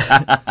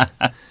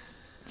it.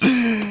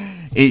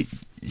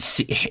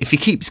 If he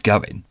keeps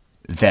going,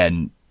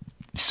 then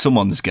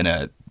someone's going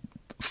to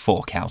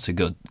fork out a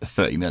good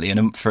 30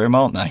 million for him,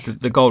 aren't they?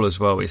 The goal as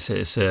well, it's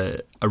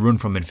a run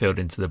from midfield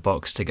into the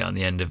box to get on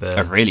the end of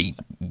a really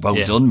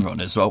well-done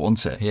run as well,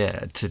 wasn't it?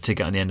 Yeah, to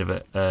get on the end of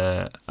it,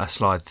 a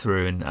slide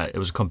through, and it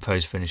was a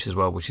composed finish as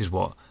well, which is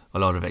what a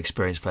lot of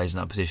experienced players in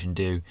that position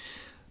do.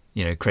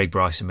 You know, Craig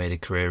Bryson made a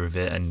career of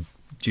it, and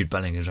Jude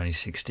Bellingham's only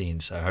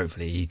 16, so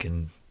hopefully he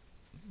can,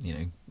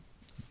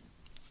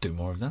 do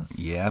more of that.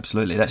 Yeah,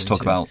 absolutely. Let's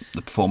talk about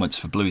the performance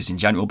for Blues in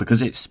general,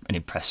 because it's an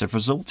impressive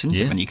result, isn't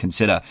it? When you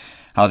consider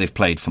how they've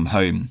played from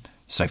home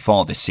so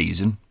far this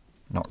season.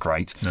 Not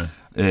great. No.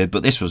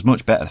 But this was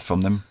much better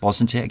from them,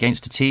 wasn't it,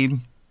 against a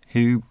team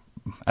who,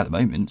 at the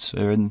moment,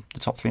 are in the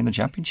top 3 in the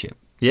Championship?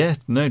 Yeah,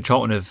 no,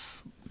 Charlton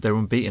they're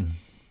unbeaten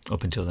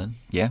up until then.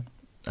 Yeah.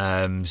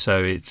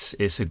 So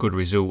it's a good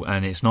result,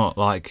 and it's not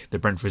like the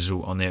Brentford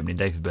result on the opening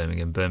day for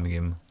Birmingham.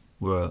 Birmingham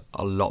were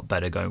a lot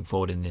better going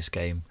forward in this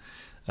game.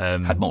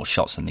 Had more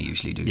shots than they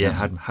usually do.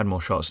 Yeah, had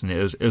more shots, and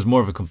it was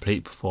more of a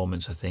complete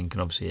performance, I think.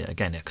 And obviously,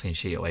 again, a clean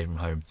sheet away from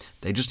home.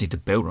 They just need to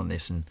build on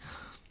this and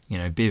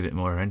be a bit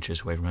more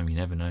adventurous away from home. You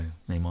never know;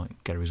 they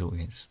might get a result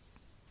against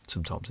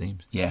some top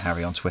teams. Yeah,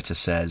 Harry on Twitter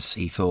says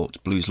he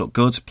thought Blues looked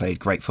good, played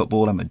great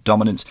football and were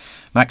dominant.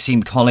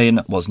 Maxime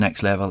Collin was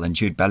next level, and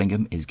Jude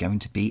Bellingham is going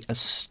to be a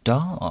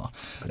star.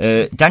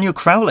 Daniel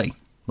Crowley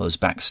was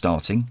back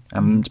starting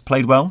and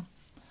played well.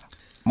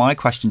 My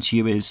question to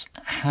you is,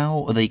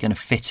 how are they going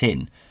to fit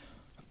in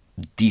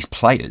these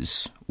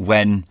players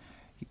when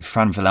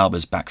Fran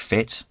Villalba's back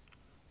fit?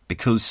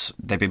 Because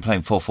they've been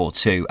playing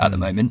 4-4-2 at the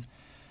moment,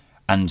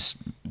 and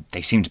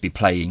they seem to be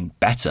playing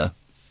better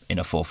in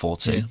a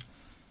 4-4-2. Yeah.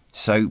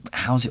 So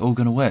how's it all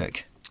going to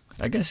work?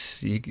 I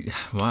guess I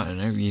don't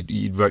know.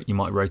 You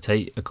might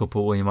rotate a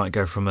couple, or you might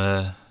go from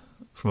a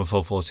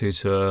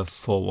 4-4-2 to a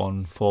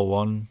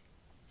 4-1-4-1.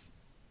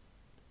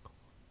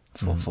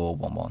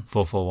 4-4-1-1.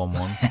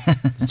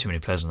 4-4-1-1. There's too many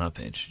players on that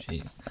pitch.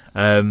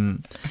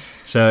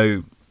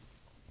 So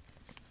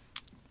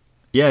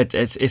yeah,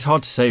 it's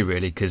hard to say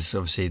really, because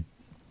obviously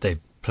they've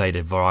played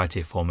a variety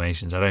of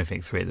formations. I don't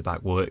think 3 at the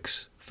back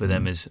works for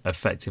them as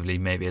effectively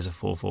maybe as a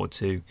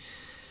 4-4-2.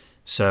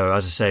 So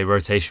as I say,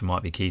 rotation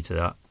might be key to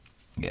that.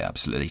 Yeah,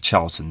 absolutely.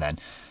 Charlton then.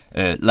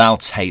 Lyle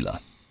Taylor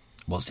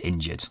was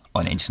injured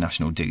on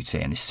international duty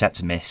and is set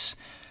to miss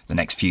the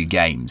next few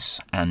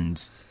games,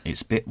 and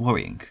it's a bit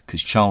worrying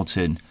because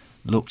Charlton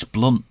looked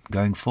blunt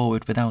going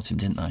forward without him,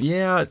 didn't they?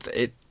 Yeah,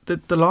 the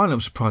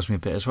lineup surprised me a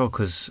bit as well,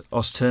 because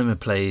Osterma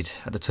played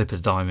at the tip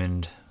of the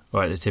diamond,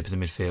 right at the tip of the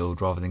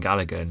midfield, rather than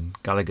Gallagher,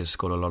 and Gallagher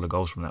scored a lot of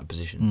goals from that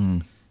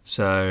position.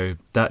 So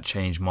that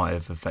change might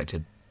have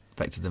affected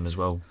them as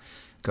well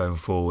going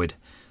forward.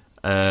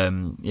 I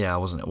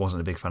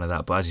wasn't a big fan of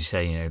that, but as you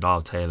say,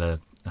 Lyle Taylor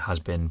has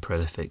been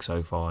prolific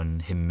so far, and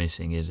him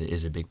missing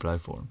is a big blow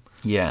for him.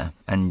 Yeah,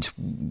 and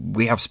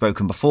we have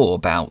spoken before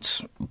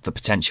about the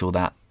potential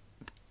that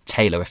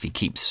Taylor, if he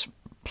keeps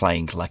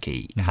playing like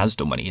he has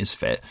done when he is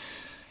fit,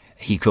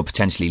 he could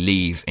potentially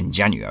leave in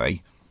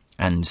January,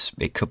 and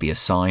it could be a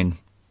sign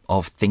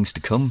of things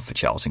to come for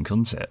Charlton,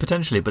 couldn't it?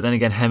 Potentially, but then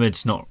again,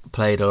 Hemed's not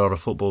played a lot of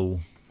football.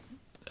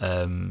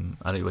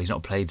 He's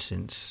not played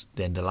since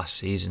the end of last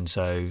season,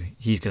 so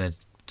he's going to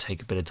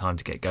take a bit of time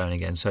to get going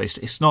again. So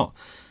it's not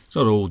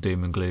all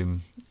doom and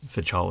gloom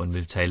for Charlton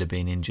with Taylor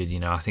being injured.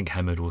 I think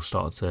Hemed will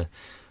start to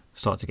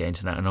get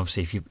into that. And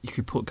obviously, if you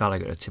could put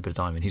Gallagher at the tip of the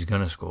diamond, he's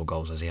going to score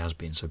goals as he has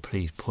been. So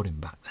please put him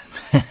back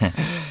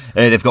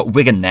there. They've got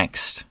Wigan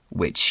next,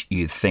 which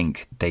you'd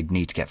think they'd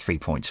need to get 3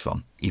 points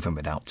from, even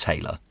without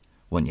Taylor,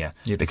 wouldn't you?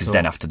 Yeah, because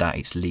then after that,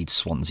 it's Leeds,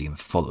 Swansea and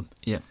Fulham,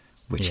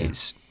 which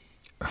is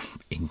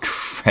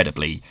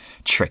incredibly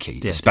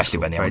tricky, especially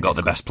when they haven't got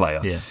the best player.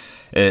 Yeah.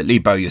 Lee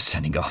Bowyer's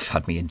sending off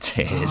had me in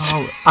tears.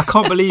 Oh, I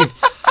can't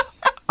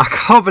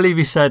believe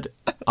he said,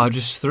 I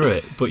just threw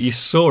it, but you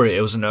saw it.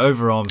 It was an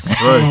overarm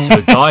throw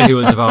to a guy who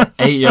was about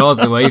 8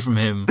 yards away from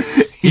him.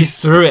 He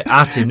threw it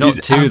at him, not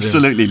to them. He's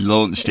absolutely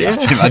launched it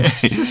at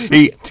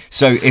him.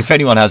 So if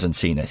anyone hasn't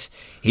seen this,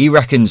 he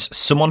reckons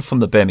someone from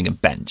the Birmingham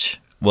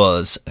bench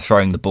was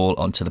throwing the ball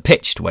onto the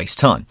pitch to waste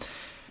time.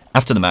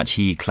 After the match,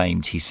 he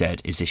claimed, he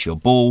said, "Is this your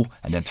ball?"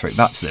 and then threw it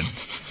back to them.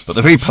 But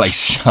the replays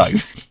show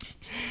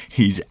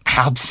he's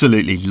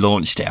absolutely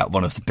launched it at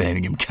one of the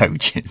Birmingham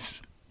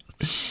coaches.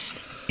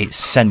 It's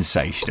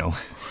sensational.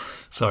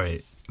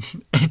 Sorry,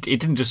 it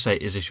didn't just say,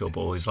 "Is this your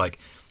ball?" It's like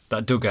the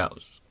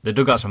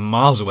dugouts are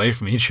miles away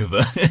from each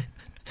other.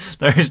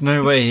 There is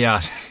no way he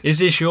asked, "Is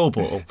this your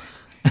ball?"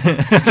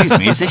 Excuse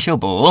me, is this your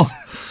ball?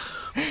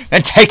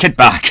 Then take it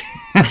back.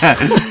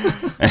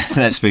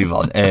 Let's move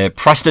on.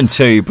 Preston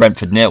 2,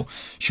 Brentford 0.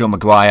 Sean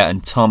Maguire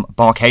and Tom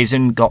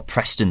Barkhuizen got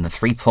Preston the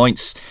 3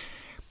 points.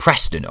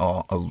 Preston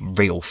are a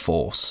real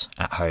force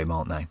at home,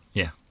 aren't they?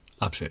 Yeah,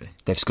 absolutely.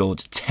 They've scored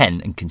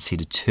 10 and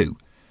conceded 2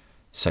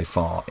 so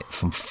far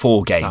from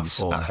 4 games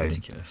at home.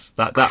 Ridiculous.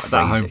 That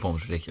home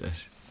form's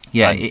ridiculous.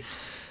 Yeah,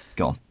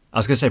 go on. I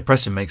was going to say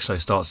Preston make slow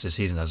starts this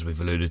season, as we've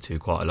alluded to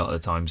quite a lot of the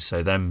times.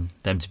 So them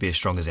to be as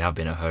strong as they have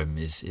been at home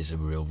is a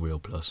real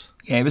plus.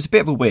 Yeah, it was a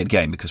bit of a weird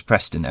game because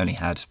Preston only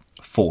had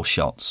 4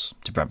 shots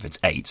to Brentford's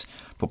 8,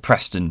 but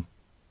Preston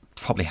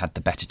probably had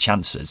the better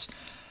chances.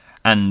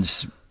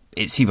 And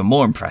it's even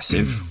more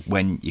impressive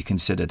when you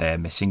consider they're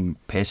missing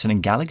Pearson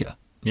and Gallagher,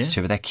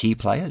 two of their key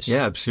players.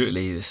 Yeah,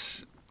 absolutely.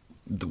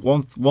 The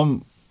one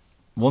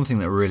thing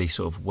that really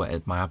sort of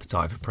whetted my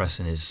appetite for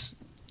Preston is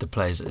the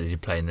players that they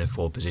did play in their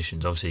 4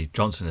 positions. Obviously,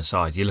 Johnson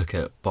aside, you look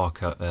at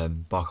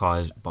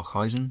Barkhuizen,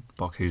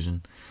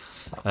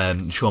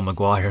 Sean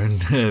Maguire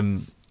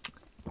and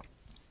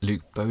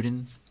Luke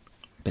Bowden.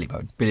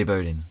 Billy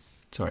Bowden.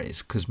 Sorry,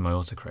 it's because my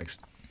autocorrect's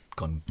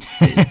gone.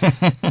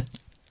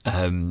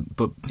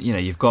 But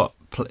you've got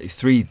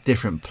 3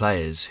 different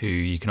players who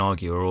you can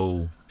argue are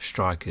all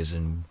strikers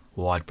and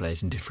wide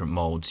players in different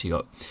moulds. You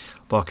got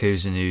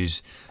Barkhuizen,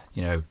 who's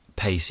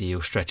pacey,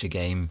 he'll stretch a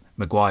game.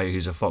 Maguire,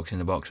 who's a fox in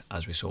the box,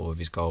 as we saw with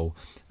his goal,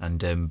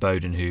 and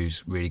Bowden,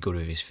 who's really good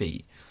with his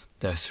feet.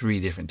 There are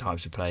 3 different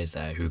types of players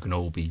there who can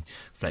all be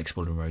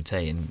flexible and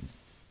rotating.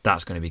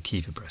 That's going to be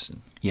key for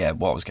Preston. Yeah,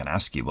 what I was going to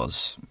ask you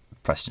was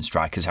Preston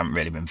strikers haven't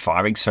really been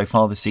firing so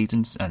far this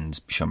season,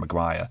 and Sean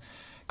Maguire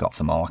got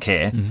the mark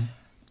here. Mm-hmm.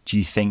 Do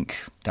you think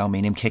that'll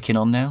mean him kicking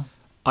on now?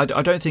 I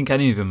don't think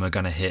any of them are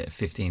going to hit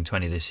 15,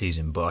 20 this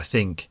season, but I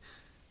think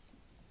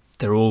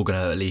they're all going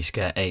to at least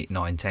get 8,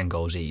 9, 10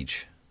 goals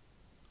each,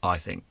 I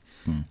think.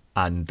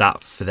 And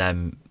that, for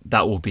them,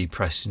 that will be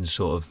Preston's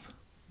sort of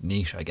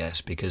niche, I guess,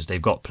 because they've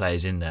got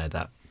players in there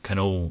that can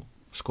all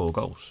score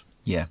goals.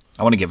 Yeah,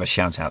 I want to give a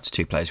shout out to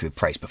 2 players we've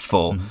praised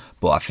before,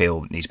 but I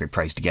feel need to be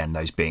praised again,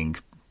 those being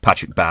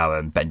Patrick Bauer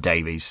and Ben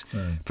Davies,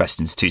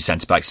 Preston's 2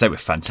 centre-backs. They were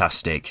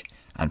fantastic,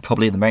 and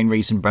probably the main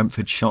reason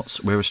Brentford's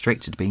shots were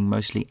restricted, being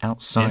mostly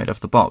outside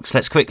of the box.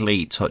 Let's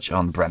quickly touch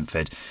on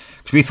Brentford,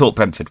 because we thought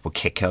Brentford would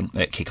kick on,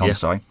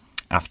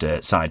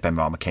 after Said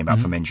Benrahma came back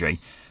from injury,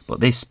 but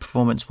this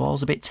performance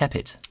was a bit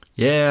tepid.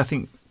 Yeah, I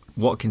think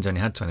Watkins only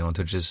had 21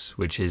 touches,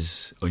 which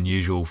is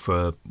unusual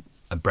for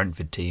a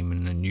Brentford team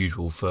and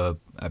unusual for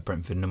a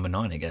Brentford number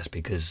 9, I guess,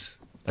 because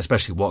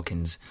especially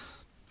Watkins,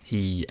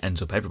 he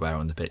ends up everywhere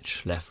on the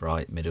pitch, left,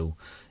 right, middle.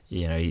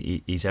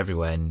 He's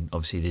everywhere, and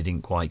obviously they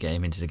didn't quite get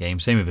him into the game.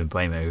 Same with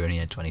Mbeumo, who only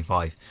had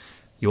 25.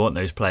 You want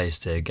those players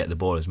to get the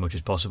ball as much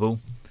as possible,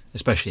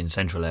 especially in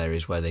central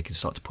areas where they can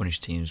start to punish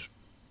teams.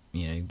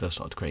 They'll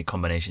start to create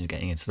combinations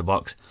getting into the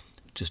box.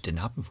 It just didn't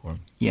happen for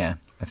him. Yeah,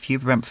 a few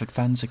Brentford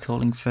fans are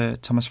calling for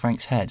Thomas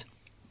Frank's head.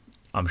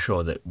 I'm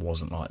sure that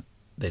wasn't like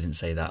they didn't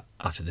say that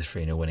after the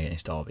 3-0 win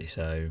against Derby,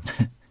 so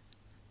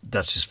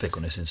that's just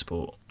fickleness in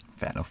sport.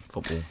 Fair enough.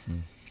 Football.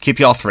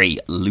 QPR 3,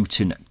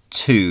 Luton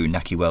 2.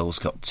 Naki Wells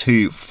got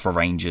 2 for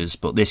Rangers,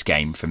 but this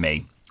game for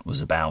me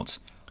was about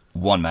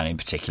one man in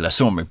particular,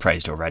 someone we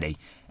praised already,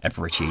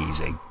 Eberechi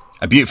Eze.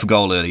 A beautiful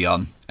goal early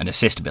on, an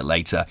assist a bit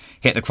later,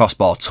 hit the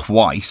crossbar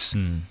twice.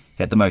 He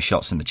had the most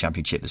shots in the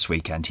Championship this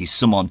weekend. He's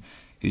someone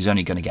who's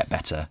only going to get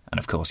better, and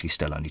of course he's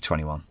still only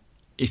 21.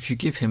 If you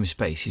give him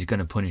space, he's going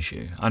to punish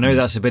you. I know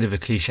that's a bit of a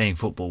cliche in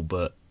football,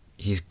 but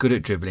he's good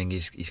at dribbling.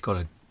 He's got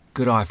a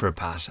good eye for a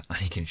pass, and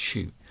he can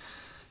shoot.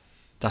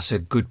 That's a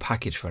good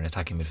package for an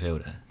attacking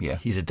midfielder. Yeah,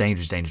 he's a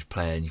dangerous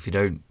player, and if you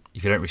don't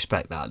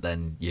respect that,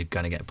 then you're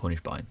going to get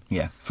punished by him.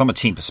 Yeah, from a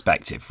team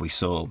perspective, we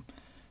saw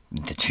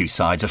the two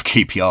sides of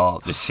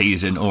QPR this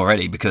season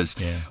already, because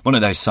one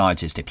of those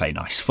sides is they play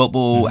nice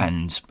football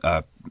and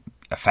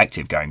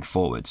effective going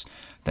forwards.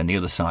 Then the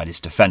other side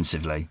is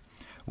defensively,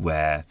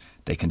 where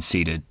they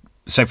conceded.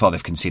 So far,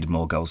 they've conceded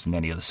more goals than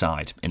any other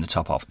side in the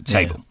top half of the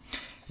table.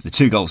 The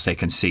 2 goals they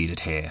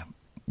conceded here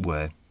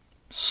were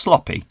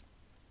sloppy,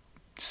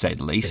 to say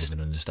the least. Bit of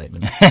an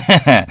understatement.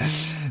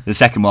 The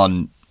second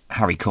one,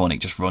 Harry Cornick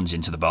just runs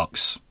into the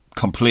box,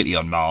 completely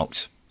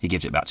unmarked. He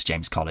gives it back to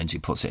James Collins, who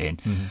puts it in.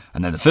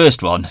 And then the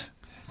first one,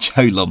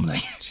 Joe Lumley.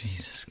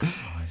 Jesus Christ.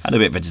 Had a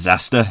bit of a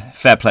disaster.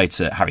 Fair play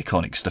to Harry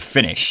Cornick, because the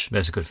finish.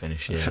 That's a good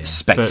finish, yeah.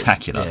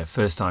 Spectacular.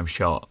 First time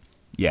shot.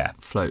 Yeah.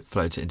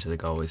 Floats it into the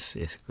goal. It's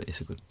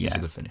a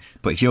good finish.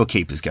 But if your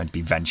keeper's going to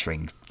be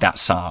venturing that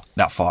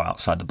far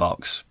outside the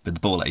box with the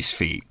ball at his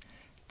feet,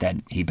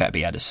 then he better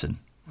be Edison.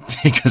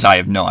 Because I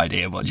have no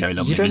idea what Joe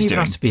Lumley was doing. You don't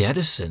even have to be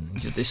Edison.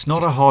 It's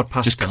not a hard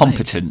pass. Just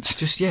competent.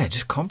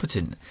 Just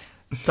competent.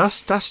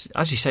 That's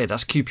as you say.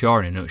 That's QPR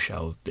in a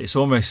nutshell. It's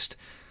almost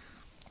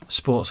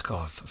sports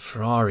car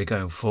Ferrari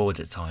going forward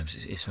at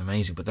times. It's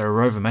amazing, but they're a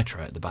Rover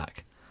Metro at the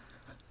back.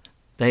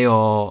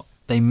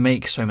 They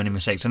make so many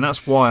mistakes, and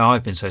that's why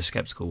I've been so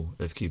sceptical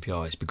of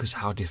QPR. Is because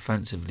how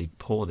defensively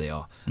poor they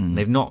are.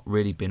 They've not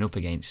really been up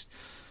against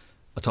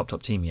a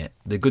top team yet.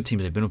 The good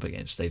teams they've been up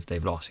against,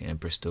 they've lost.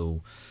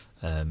 Bristol.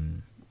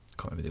 Can't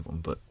remember the other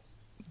one, but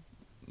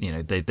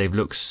they've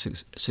looked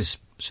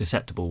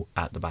susceptible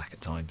at the back at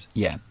times.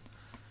 Yeah.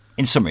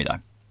 In summary, though,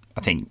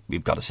 I think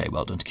we've got to say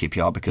well done to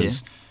QPR,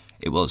 because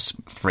it was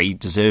 3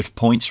 deserved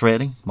points,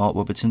 really. Mark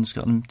Warburton's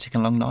got them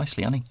ticking along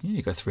nicely, hasn't he? Yeah,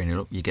 you go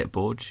 3-0 up, you get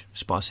bored,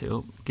 spice it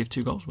up, give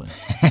 2 goals away.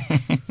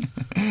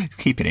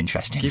 Keep it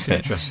interesting for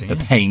the yeah.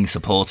 paying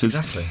supporters.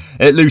 Exactly.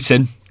 At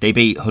Luton, they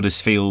beat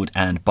Huddersfield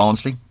and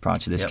Barnsley prior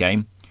to this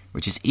game,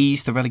 which has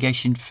eased the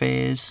relegation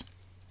fears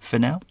for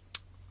now.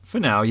 For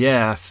now,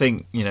 yeah. I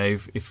think,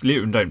 if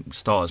Luton don't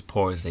start as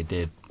poor as they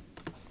did,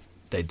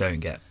 they don't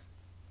get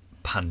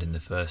panned in the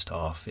first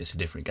half. It's a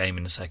different game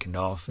in the second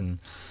half, and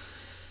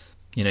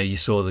you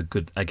saw the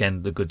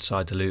good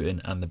side to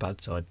Luton and the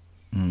bad side.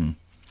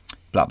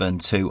 Blackburn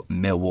 2,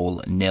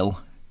 Millwall 0.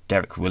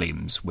 Derek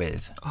Williams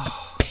with a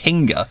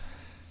pinger.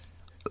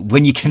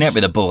 When you connect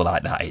with a ball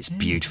like that, it's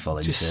beautiful.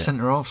 Just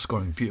centre half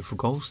scoring beautiful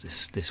goals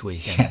this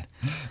weekend.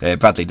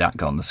 Bradley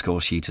Dack on the score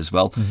sheet as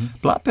well.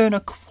 Blackburn are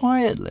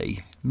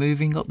quietly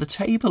moving up the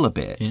table a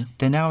bit. Yeah.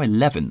 They're now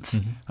 11th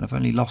and have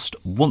only lost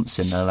once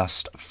in their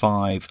last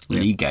 5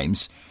 league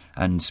games,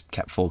 and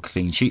kept 4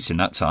 clean sheets in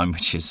that time,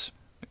 which is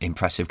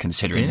impressive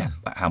considering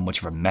how much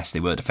of a mess they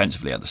were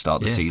defensively at the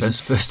start of the season.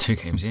 First 2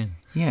 games,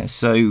 Yeah,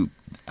 so,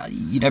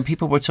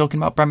 people were talking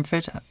about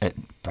Blackburn at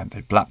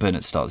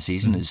the start of the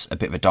season as a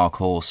bit of a dark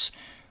horse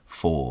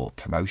for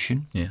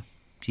promotion. Yeah.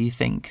 Do you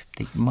think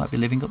they might be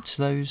living up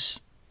to those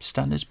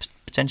standards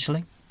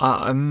potentially?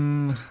 I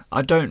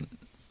don't.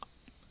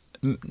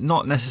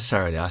 Not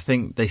necessarily. I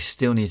think they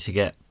still need to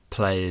get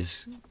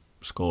players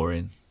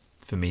scoring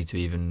for me to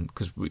even,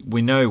 because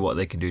we know what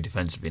they can do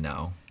defensively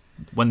now.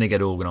 When they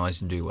get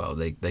organised and do well,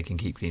 they can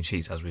keep clean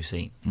sheets, as we've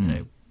seen.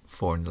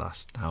 4 in the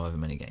last however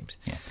many games.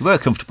 Yeah, they were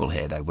comfortable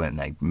here though, weren't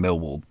they?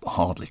 Millwall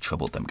hardly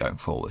troubled them going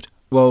forward.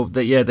 Well,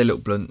 they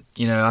look blunt.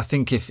 I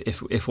think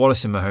if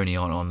Wallace and Mahoney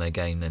aren't on their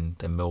game, then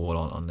Millwall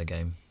aren't on their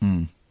game.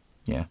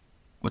 Yeah,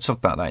 we'll talk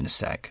about that in a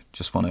sec.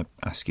 Just want to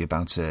ask you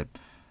about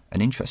an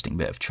interesting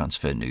bit of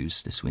transfer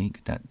news this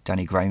week, that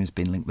Danny Graham has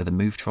been linked with a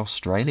move to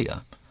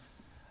Australia.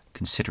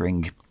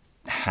 Considering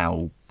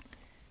how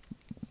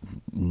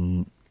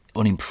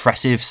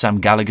unimpressive Sam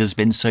Gallagher's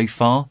been so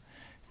far,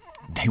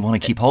 they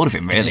want to keep hold of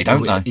him, really,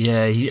 don't they?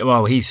 Yeah,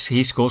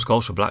 he scores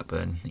goals for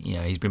Blackburn.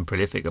 He's been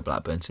prolific at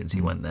Blackburn since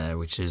he went there,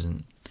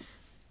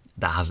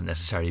 that hasn't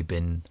necessarily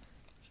been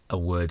a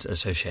word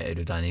associated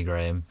with Danny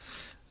Graham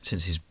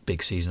since his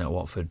big season at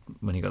Watford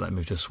when he got that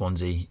move to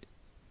Swansea.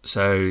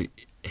 So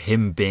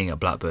him being at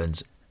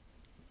Blackburn's,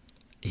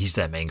 he's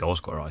their main goal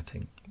scorer, I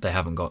think. They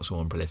haven't got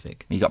someone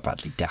prolific. You got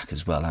Bradley Dack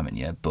as well, haven't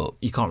you? But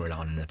you can't rely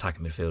on an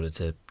attacking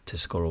midfielder to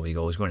score all your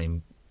goals. You've got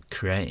him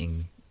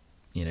creating,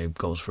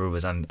 goals for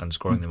others and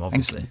scoring them,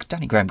 obviously. And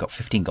Danny Graham got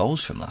 15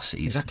 goals from last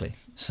season. Exactly.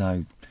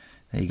 So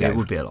there you go. It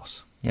would be a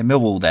loss. Yeah,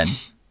 Millwall then,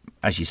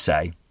 as you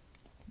say,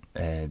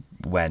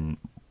 when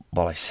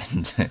Wallace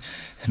and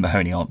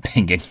Mahoney aren't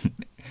pinging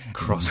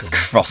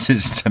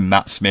crosses to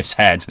Matt Smith's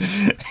head,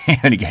 it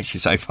only gets you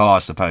so far, I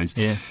suppose.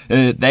 Yeah.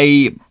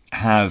 They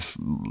have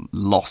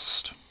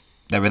lost.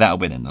 They're without a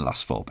win in the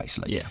last 4,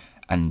 basically. Yeah.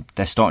 And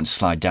they're starting to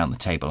slide down the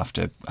table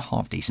after a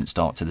half-decent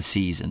start to the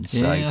season.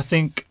 So. Yeah, I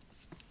think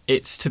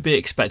it's to be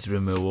expected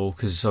with Millwall,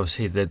 because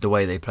obviously the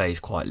way they play is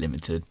quite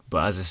limited.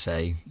 But as I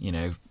say,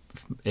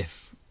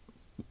 if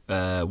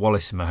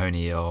Wallace and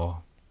Mahoney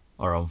are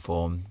on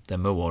form,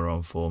 then Millwall are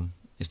on form.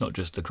 It's not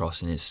just the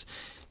crossing, it's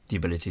the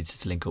ability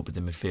to link up with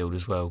the midfield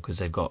as well, because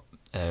they've got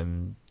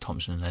Tom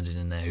Thompson and Lennon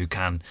in there who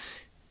can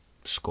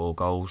score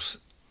goals,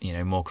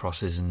 more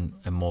crosses and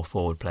more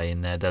forward play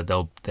in there,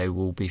 they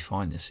will be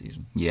fine this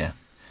season. Yeah.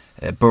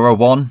 Borough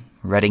 1,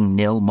 Reading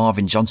 0.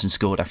 Marvin Johnson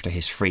scored after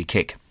his free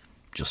kick.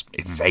 Just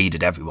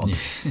invaded everyone.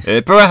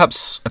 Borough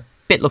perhaps a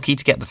bit lucky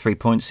to get the 3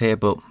 points here,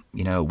 but,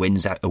 a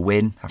win's a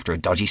win after a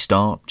dodgy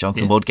start.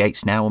 Jonathan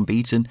Woodgate's now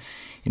unbeaten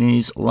in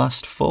his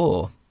last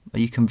 4. Are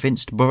you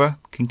convinced Borough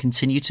can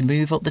continue to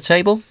move up the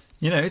table?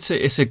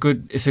 It's a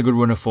good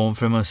run of form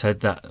for them. I said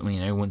that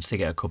once they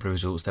get a couple of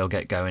results, they'll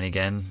get going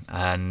again.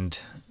 And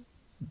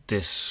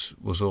this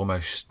was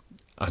almost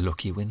a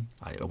lucky win.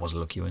 It was a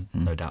lucky win,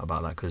 no doubt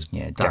about that. Because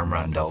Darren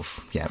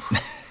Randolph,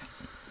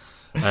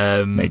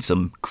 made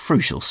some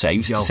crucial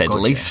saves to say the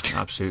least. Yeah,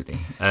 absolutely.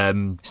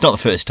 It's not the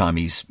first time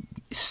he's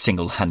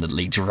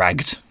single-handedly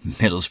dragged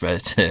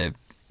Middlesbrough to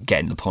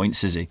getting the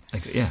points, is he?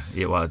 Yeah.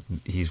 Well,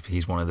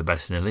 he's one of the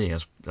best in the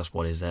league. That's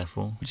what he's there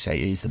for. Would you say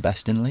he's the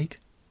best in the league?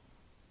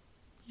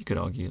 You could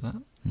argue that.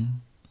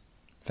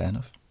 Fair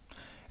enough.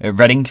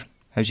 Reading,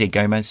 Jose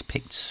Gomez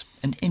picked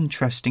an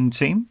interesting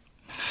team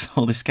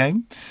for this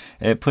game.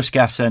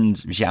 Puskas and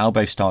Zhao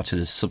both started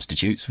as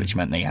substitutes, which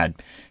meant they had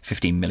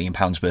 £15 million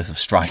worth of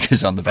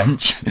strikers on the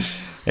bench.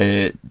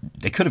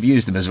 They could have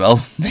used them as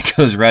well,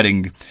 because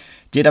Reading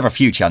did have a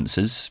few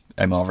chances.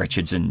 Omar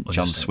Richards and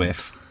John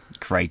Swift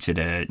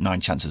created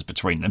 9 chances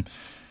between them.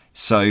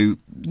 So,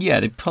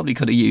 they probably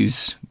could have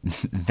used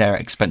their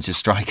expensive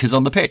strikers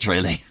on the pitch,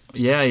 really.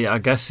 Yeah, I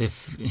guess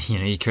if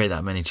you create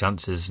that many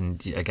chances,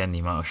 and again the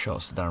amount of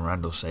shots that Darren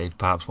Randall saved,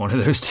 perhaps one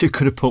of those two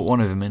could have put one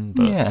of them in.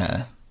 But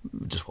it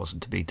just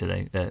wasn't to be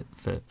today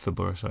for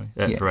Borough. For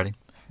Reading.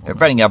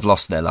 Reading have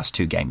lost their last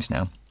 2 games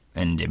now,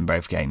 and in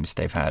both games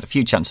they've had a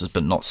few chances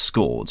but not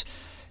scored.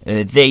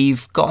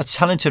 They've got a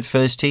talented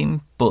first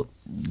team, but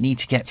need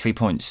to get 3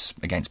 points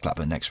against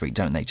Blackburn next week,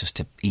 don't they? Just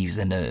to ease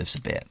the nerves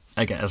a bit.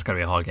 Again, that's going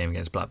to be a hard game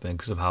against Blackburn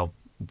because of how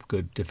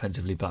good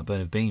defensively Blackburn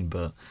have been.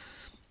 But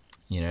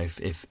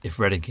if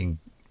Reading can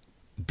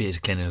be as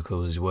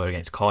clinical as they were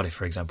against Cardiff,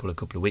 for example, a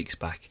couple of weeks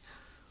back,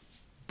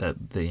 they'll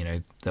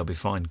be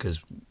fine because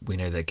we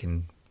know they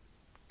can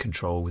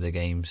control their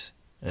games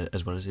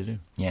as well as they do.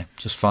 Yeah.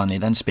 Just finally,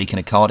 then, speaking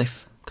of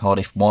Cardiff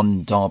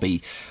 1,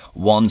 Derby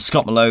 1.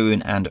 Scott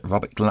Malone and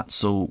Robert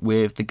Glatzel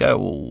with the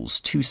goals.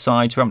 2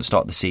 sides who haven't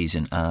started the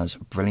season as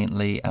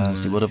brilliantly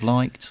as they would have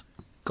liked.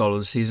 Goal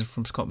of the season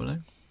from Scott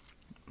Malone?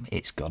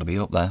 It's got to be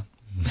up there.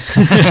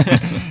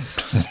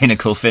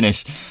 Clinical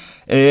finish.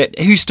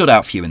 Who stood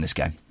out for you in this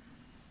game?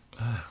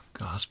 God,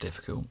 that's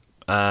difficult.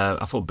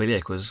 I thought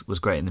Biliak was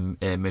great in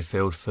the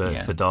midfield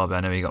for Derby.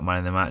 I know he got man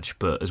of the match,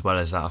 but as well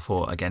as that, I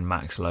thought again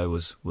Max Lowe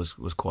was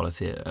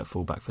quality at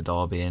fullback for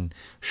Derby, and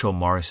Sean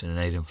Morrison and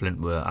Aidan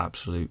Flint were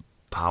absolute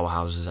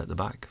powerhouses at the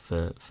back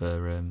for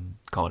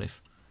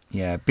Cardiff.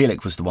 Yeah,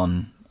 Biliak was the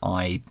one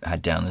I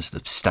had down as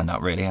the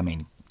standout. Really, I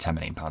mean, £10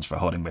 million for a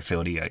holding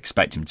midfielder, you'd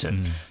expect him to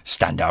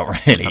stand out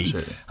really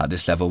Absolutely. At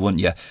this level,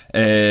 wouldn't you?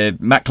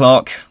 Matt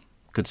Clark,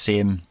 good to see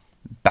him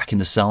back in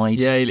the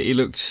side. Yeah, he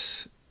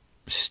looked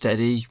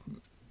steady.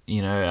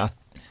 I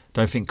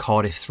don't think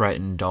Cardiff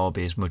threatened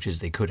Derby as much as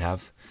they could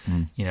have.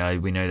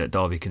 We know that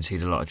Derby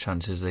conceded a lot of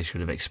chances. They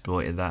should have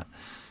exploited that.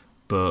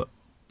 But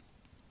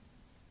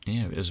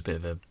it was a bit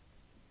of a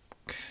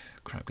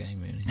crap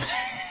game, really.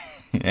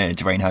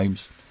 Dwayne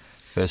Holmes,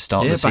 first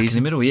start of the season. Back in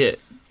the middle,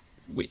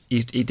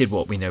 he did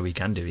what we know he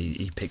can do.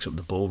 He picks up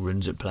the ball,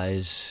 runs at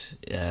players,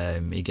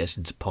 he gets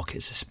into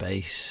pockets of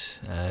space,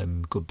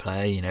 good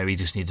play. He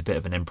just needs a bit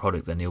of an end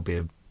product, then he'll be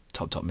a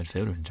top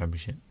midfielder in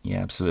Championship. Yeah,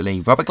 absolutely.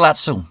 Robert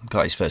Glatzel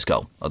got his first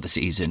goal of the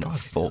season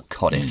for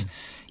Cardiff.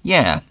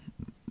 Yeah,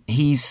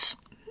 he's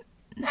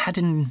had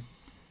a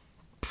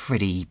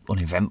pretty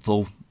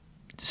uneventful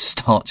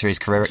start to his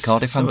career at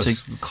Cardiff, hasn't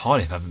he?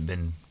 Cardiff haven't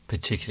been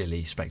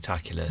particularly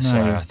spectacular, so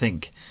I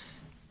think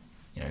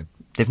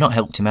they've not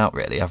helped him out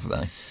really, have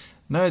they?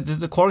 No,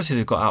 the quality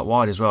they've got out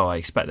wide as well. I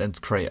expect them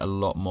to create a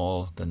lot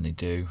more than they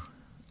do.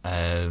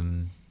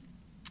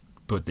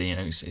 But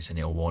it's a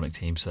Neil Warnock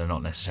team, so they're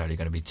not necessarily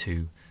going to be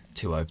too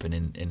open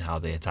in how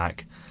they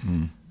attack.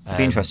 It'd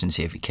be interesting to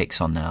see if he kicks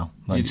on now,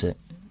 won't it?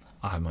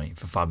 I mean,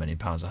 for £5 million,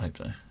 I hope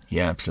so.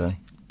 Yeah, absolutely.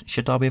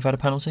 Should Derby have had a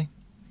penalty?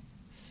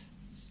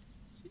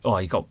 Oh,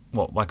 he got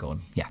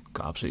Waghorn? Yeah,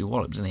 got absolutely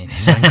walloped, didn't he, in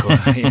his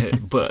ankle?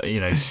 But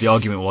the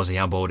argument was he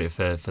handballed it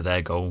for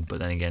their goal. But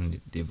then again,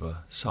 the other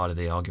side of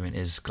the argument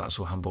is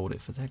Glatzel handballed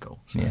it for their goal.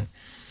 So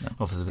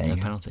offers a bit of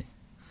a penalty.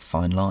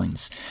 Fine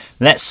lines.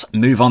 Let's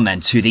move on then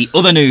to the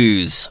other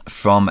news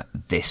from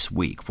this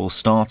week. We'll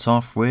start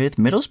off with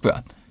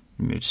Middlesbrough.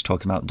 We were just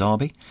talking about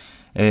Derby.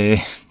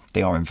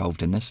 They are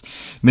involved in this.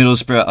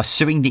 Middlesbrough are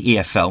suing the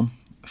EFL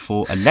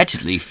for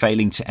allegedly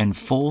failing to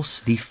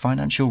enforce the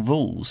financial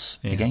rules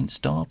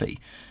against Derby.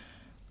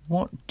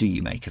 What do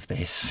you make of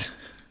this?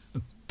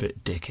 A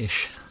bit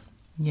dickish.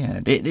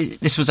 Yeah,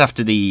 this was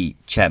after the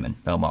chairman,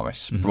 Mel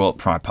Morris, brought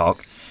Pride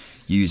Park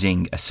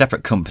using a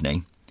separate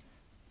company.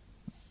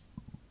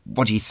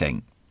 What do you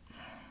think?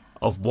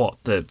 Of what?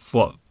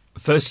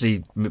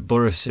 Firstly,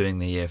 Borough suing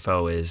the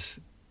EFL is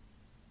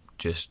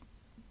just,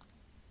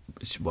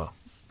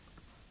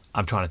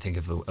 I'm trying to think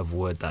of a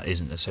word that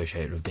isn't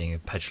associated with being a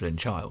petulant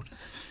child.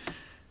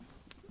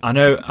 I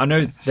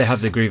know they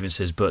have the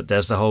grievances, but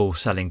there's the whole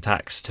selling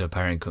tax to a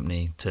parent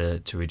company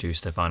to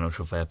reduce their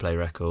financial fair play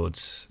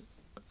records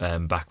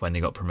back when they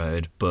got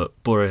promoted. But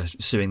Borough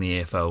suing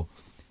the EFL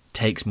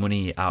takes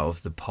money out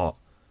of the pot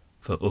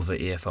for other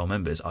EFL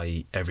members,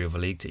 i.e. every other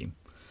league team.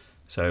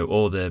 So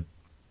all the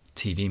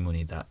TV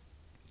money that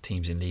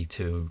teams in League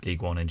 2,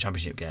 League 1 and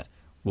Championship get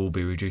will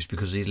be reduced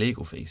because of these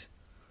legal fees.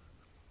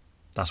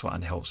 That's what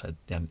Andy Holt said,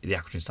 the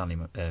Accrington Stanley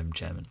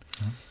chairman.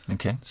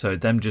 Okay. So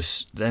them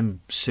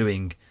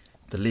suing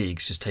the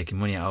leagues, just taking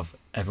money out of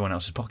everyone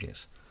else's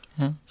pockets.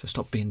 Yeah. So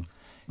stop being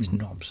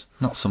knobs.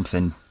 Not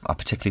something I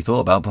particularly thought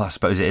about, but I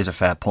suppose it is a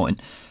fair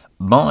point.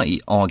 My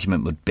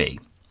argument would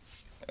be,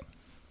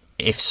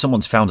 if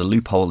someone's found a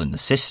loophole in the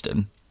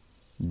system,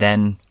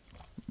 then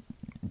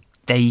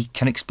they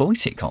can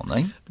exploit it, can't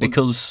they?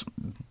 Because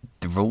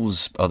the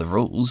rules are the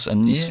rules,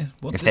 and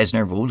if there's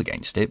no rule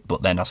against it,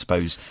 but then I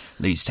suppose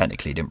Leeds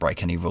technically didn't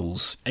break any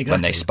rules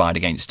when they spied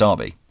against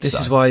Derby. This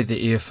is why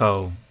the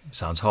EFL,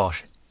 sounds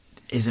harsh,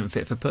 isn't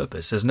fit for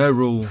purpose. There's no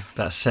rule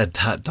that said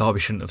that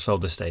Derby shouldn't have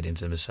sold the stadium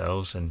to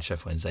themselves and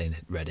Sheffield Wednesday and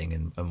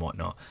Reading and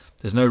whatnot.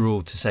 There's no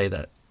rule to say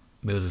that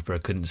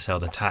Middlesbrough couldn't sell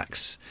the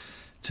tax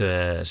to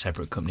a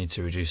separate company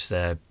to reduce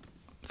their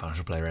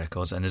financial play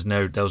records, and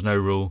there was no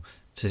rule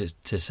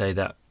to say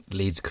that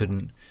Leeds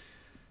couldn't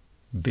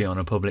be on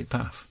a public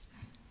path.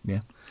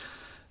 Yeah.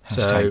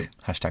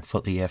 Hashtag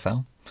foot the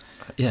EFL.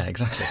 Yeah,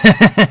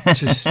 exactly.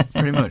 Just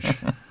pretty much.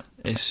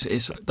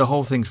 It's the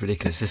whole thing's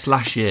ridiculous. This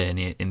last year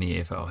in the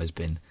EFL has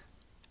been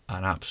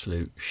an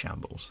absolute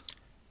shambles.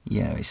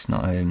 Yeah, it's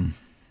not.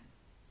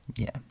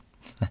 Yeah.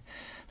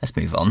 Let's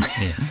move on.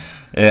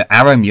 Yeah.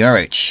 Aaron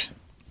Juric,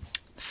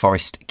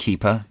 Forest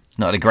keeper,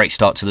 not had a great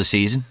start to the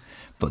season,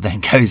 but then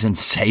goes and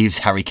saves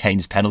Harry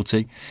Kane's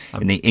penalty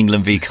in the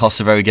England v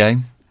Kosovo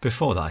game.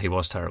 Before that, he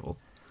was terrible.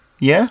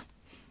 Yeah,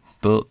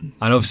 but...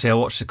 And obviously I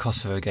watched the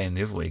Kosovo game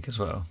the other week as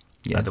well,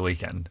 at the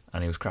weekend,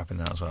 and he was crap in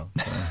that as well.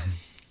 So.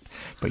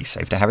 But he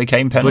saved a Harry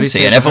Kane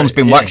penalty, and everyone's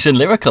been waxing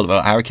lyrical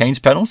about Harry Kane's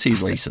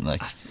penalties recently.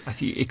 I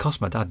think it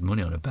cost my dad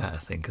money on a bet, I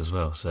think, as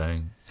well, so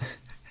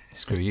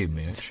screw you,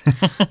 Mitch.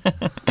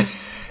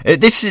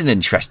 This is an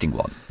interesting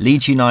one.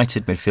 Leeds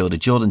United midfielder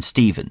Jordan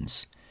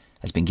Stevens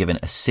has been given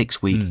a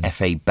 6-week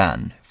FA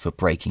ban for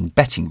breaking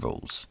betting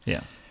rules.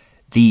 Yeah.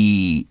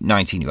 The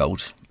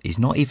 19-year-old is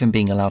not even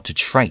being allowed to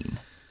train.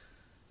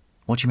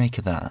 What do you make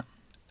of that?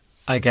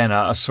 Again,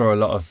 I saw a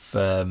lot of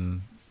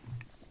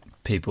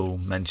people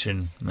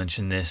mention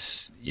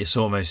this. You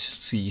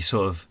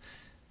sort of,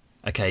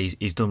 okay,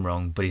 he's done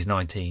wrong, but he's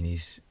 19.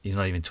 He's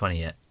not even 20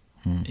 yet.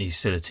 He's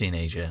still a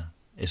teenager.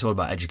 It's all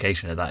about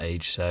education at that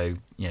age. So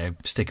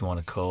stick him on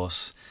a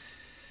course,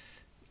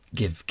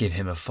 give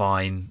him a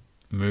fine,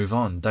 move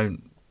on.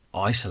 Don't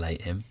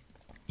isolate him.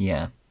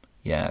 Yeah.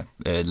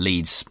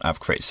 Leeds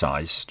have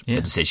criticised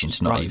the decision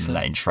to not even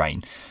let him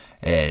train.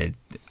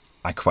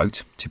 I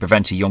quote, "To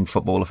prevent a young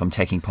footballer from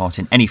taking part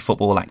in any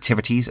football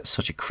activities at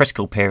such a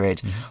critical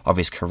period of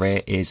his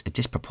career is a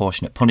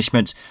disproportionate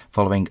punishment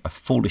following a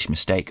foolish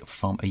mistake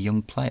from a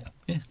young player."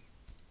 Yeah,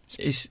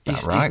 he's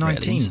 19,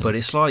 really, but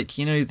it's like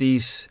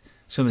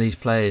some of these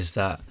players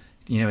that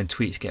when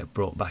tweets get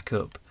brought back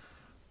up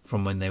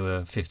from when they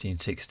were 15,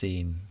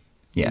 16.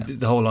 Yeah,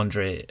 the whole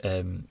Andre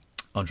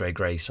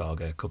Gray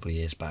saga a couple of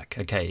years back.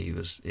 Okay,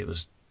 it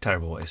was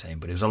terrible what he was saying,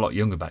 but he was a lot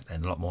younger back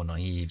then, a lot more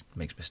naive,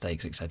 makes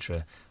mistakes,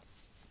 etc.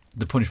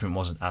 The punishment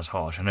wasn't as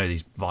harsh. I know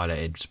these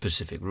violated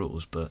specific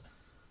rules, but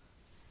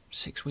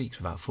 6 weeks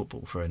without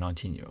football for a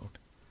 19-year-old.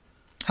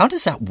 How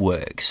does that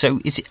work? So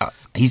is it?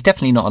 He's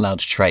definitely not allowed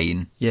to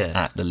train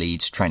at the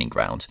Leeds training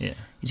ground. Yeah.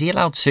 Is he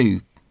allowed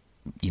to,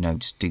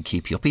 just do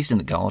keepy uppies in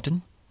the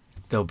garden?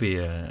 There'll be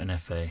an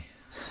FA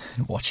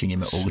watching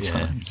him at all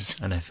times.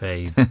 An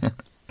FA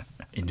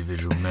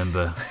individual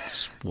member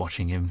just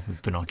watching him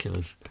with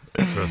binoculars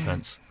for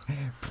offence.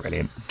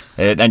 Brilliant.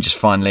 Then just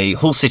finally,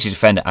 Hull City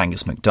defender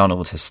Angus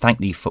MacDonald has thanked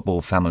the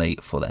football family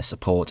for their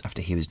support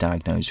after he was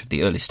diagnosed with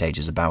the early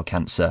stages of bowel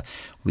cancer.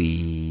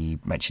 We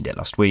mentioned it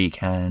last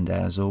week, and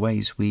as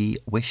always, we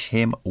wish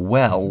him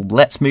well.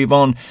 Let's move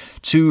on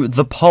to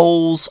the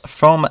polls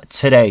from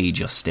today,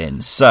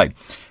 Justin. So,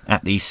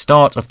 at the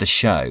start of the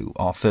show,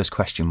 our first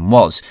question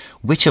was,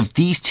 which of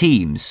these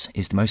teams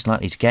is the most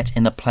likely to get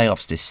in the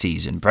playoffs this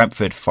season?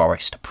 Brentford,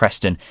 Forest,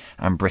 Preston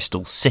and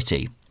Bristol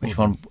City. Which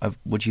one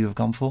would you have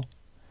gone for?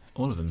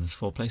 All of them. There's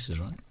 4 places,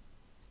 right?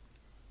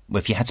 Well,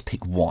 if you had to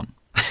pick one.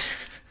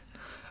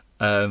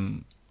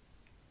 If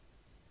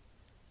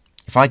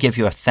I give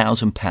you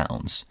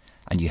 £1,000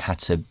 and you had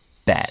to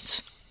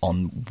bet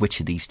on which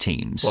of these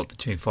teams... What,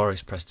 between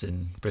Forest,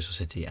 Preston, Bristol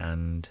City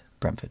and...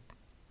 Brentford.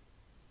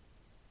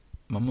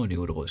 My money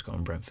would have always gone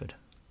on Brentford.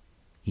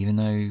 Even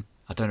though...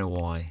 I don't know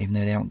why. Even though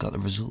they haven't got the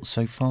results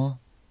so far?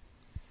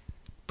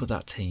 But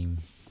that team...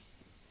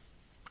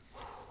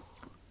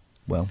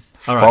 Well,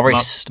 right,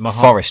 Forest won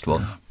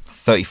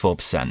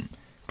 34%.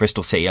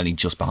 Bristol City only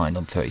just behind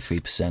on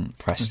 33%.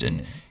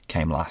 Preston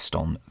came last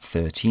on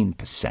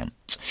 13%.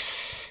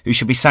 Who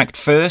should be sacked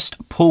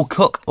first? Paul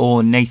Cook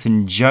or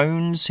Nathan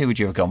Jones? Who would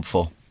you have gone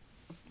for?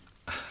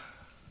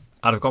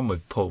 I'd have gone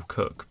with Paul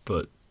Cook,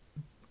 but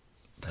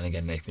then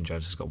again, Nathan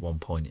Jones has got 1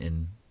 point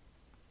in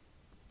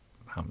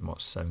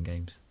 7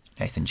 games?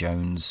 Nathan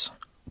Jones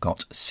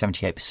got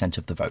 78%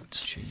 of the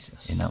votes.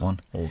 Jesus. In that one.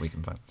 All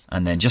Wigan fans.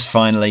 And then just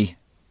finally,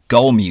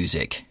 goal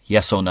music.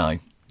 Yes or no?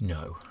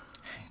 No.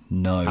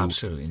 No.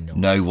 Absolutely not.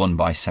 No won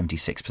by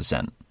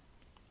 76%,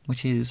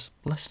 which is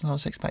less than I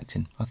was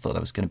expecting. I thought that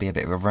was going to be a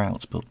bit of a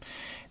rout, but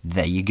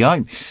there you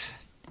go.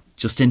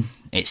 Justin,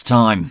 it's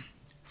time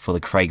for the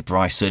Craig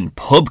Bryson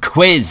pub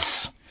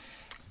quiz.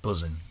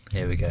 Buzzing.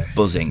 Here we go.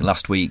 Buzzing.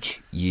 Last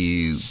week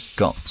you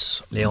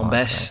got Leon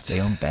Best.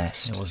 Leon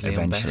Best. It was Leon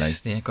eventually.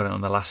 Best. Yeah, got it on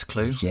the last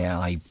clue. Yeah,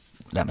 I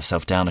let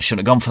myself down. I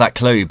shouldn't have gone for that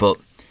clue, but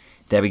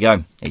there we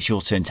go. It's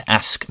your turn to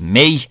ask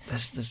me.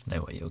 There's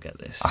no way you'll get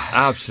this.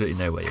 Absolutely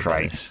no way you'll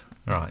Great. get this.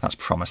 Right. That's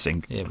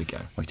promising. Here we go.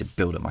 Way to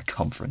build up my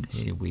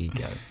confidence. Here we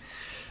go.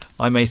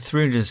 I made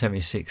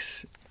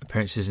 376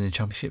 appearances in the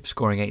Championship,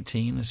 scoring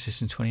 18,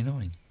 assisting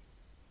 29.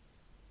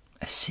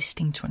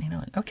 Assisting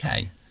 29.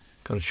 Okay.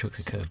 Got to chuck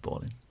the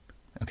curveball in.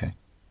 Okay.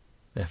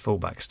 They're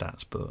fullback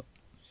stats, but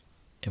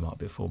it might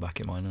be a fullback,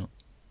 it might not.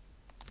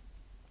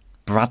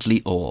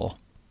 Bradley Orr.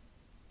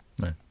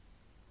 No.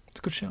 It's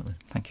a good shout, though.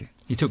 Thank you.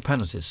 He took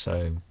penalties,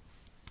 so...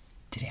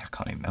 Did he? I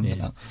can't even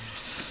remember that.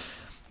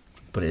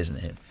 But it isn't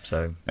him,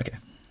 so... Okay.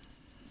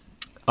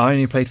 I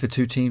only played for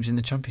 2 teams in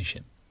the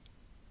Championship.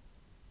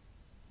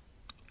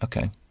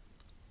 Okay.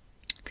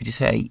 Could you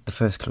say the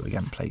first clue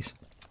again, please?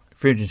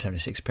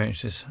 376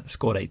 appearances,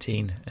 scored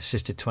 18,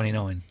 assisted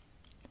 29.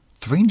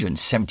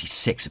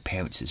 376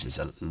 appearances is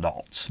a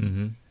lot.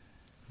 Mm-hmm.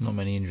 Not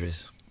many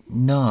injuries.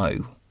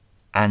 No.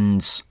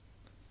 And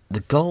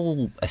the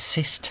goal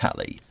assist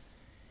tally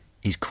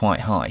is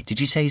quite high. Did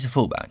you say he's a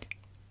fullback?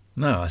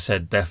 No, I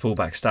said they're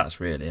fullback stats,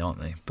 really, aren't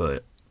they?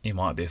 But he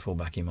might be a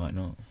fullback, he might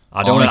not.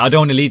 I don't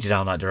want to lead you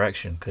down that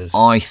direction because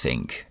I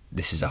think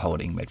this is a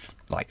holding mid,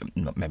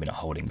 maybe not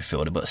holding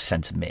midfielder, but a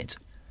centre mid,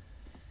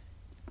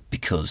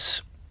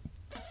 because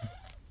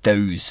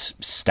those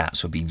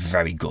stats would be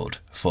very good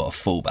for a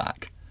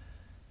fullback.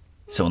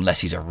 So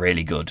unless he's a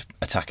really good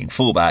attacking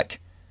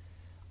fullback,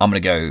 I'm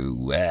going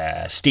to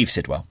go Steve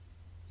Sidwell.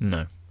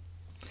 No.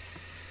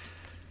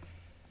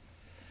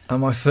 At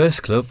my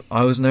first club,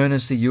 I was known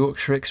as the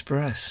Yorkshire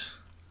Express.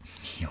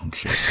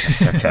 Yorkshire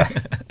Express,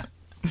 okay.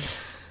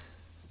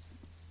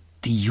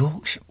 The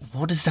Yorkshire...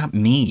 What does that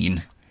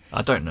mean?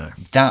 I don't know.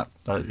 That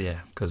Yeah,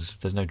 because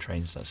there's no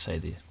trains that say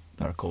that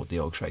are called the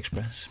Yorkshire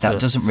Express. That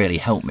doesn't really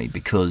help me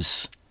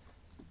because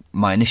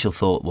my initial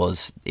thought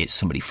was it's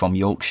somebody from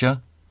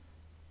Yorkshire.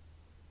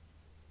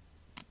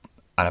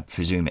 And I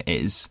presume it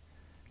is.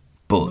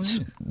 But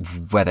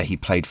whether he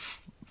played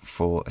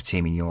for a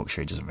team in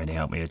Yorkshire, it doesn't really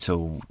help me at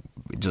all.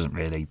 It doesn't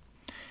really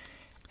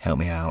help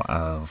me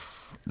out.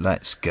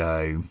 Let's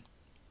go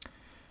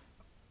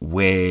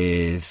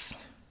with...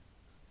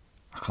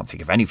 I can't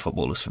think of any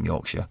footballers from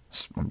Yorkshire.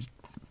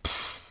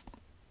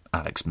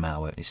 Alex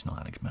Mowat. It's not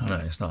Alex Mowat. No,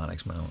 it's not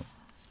Alex Mowat.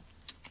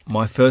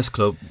 My first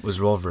club was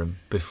Rotherham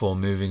before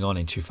moving on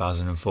in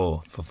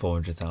 2004 for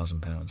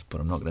 £400,000.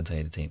 But I'm not going to tell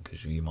you the team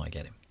because you might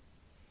get him.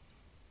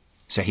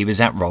 So he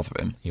was at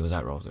Rotherham. He was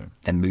at Rotherham.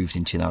 Then moved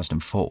in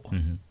 2004.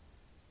 Mm-hmm.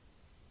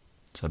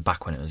 So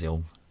back when it was the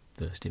old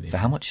first division. For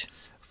how much?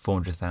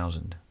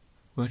 400,000,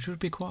 which would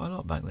be quite a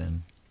lot back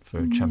then for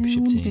a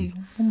Championship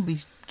team. Wouldn't be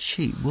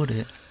cheap, would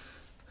it?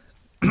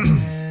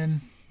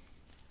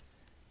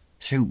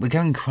 So we're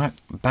going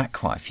back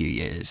quite a few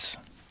years.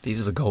 These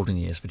are the golden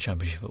years for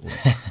Championship football.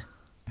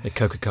 The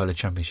Coca-Cola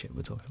Championship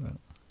we're talking about.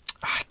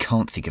 I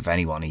can't think of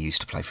anyone who used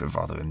to play for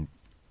Rotherham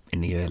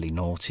in the early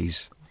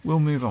noughties. We'll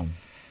move on.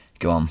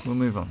 Go on. We'll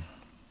move on.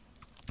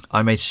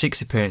 I made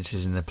 6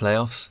 appearances in the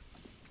playoffs,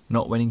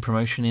 not winning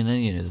promotion in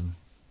any of them.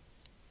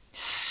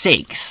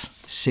 6?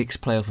 6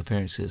 playoff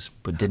appearances,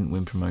 but didn't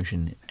win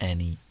promotion in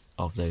any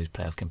of those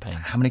playoff campaigns.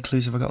 How many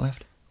clues have I got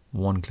left?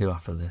 1 clue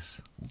after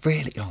this.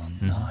 Really? Oh,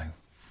 no.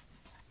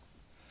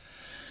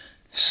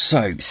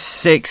 So,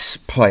 6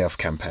 playoff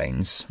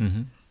campaigns.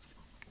 Mm-hmm.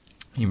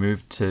 He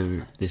moved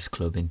to this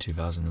club in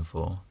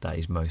 2004 that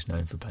he's most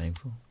known for playing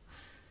for.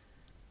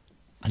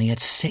 And he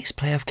had 6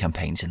 playoff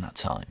campaigns in that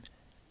time?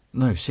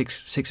 No,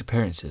 six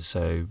appearances.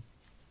 So,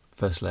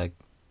 first leg,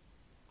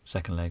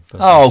 second leg.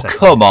 First Oh, leg, second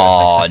come leg, first leg,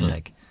 on. second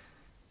leg.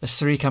 That's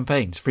 3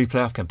 campaigns, 3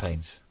 playoff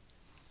campaigns.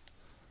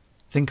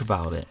 Think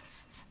about it.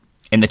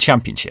 In the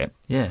Championship?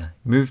 Yeah,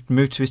 moved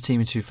to his team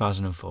in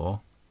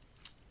 2004.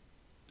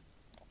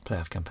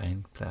 Playoff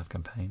campaign.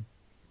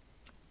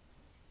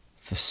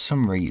 For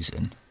some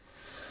reason,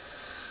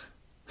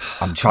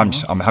 I'm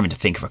having to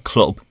think of a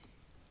club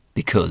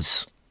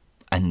because,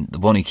 and the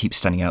one who keeps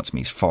standing out to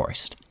me is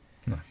Forest.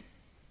 No,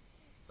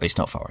 it's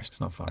not Forest. it's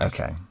not Forest.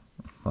 Okay.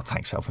 Well,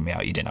 thanks for helping me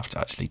out. You didn't have to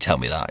actually tell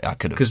me that. I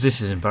could have. Because this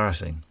is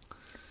embarrassing.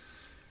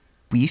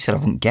 Well, you said I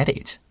wouldn't get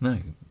it. No.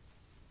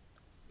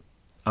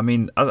 I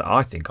mean,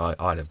 I think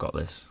I'd have got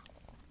this.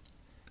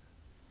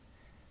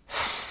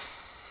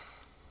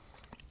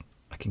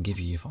 I can give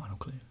you your final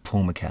clue.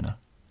 Paul McKenna.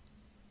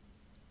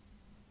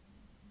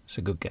 It's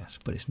a good guess,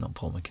 but it's not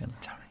Paul McKenna.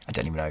 I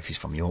don't even know if he's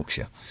from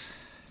Yorkshire.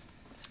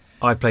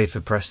 I played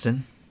for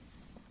Preston,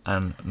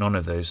 and none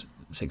of those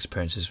 6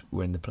 appearances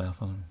were in the playoff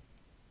final.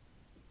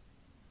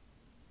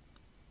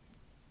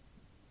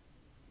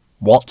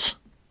 What?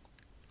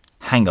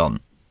 Hang on.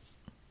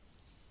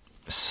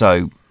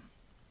 So,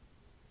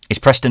 is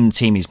Preston the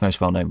team he's most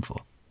well known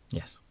for?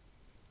 Yes.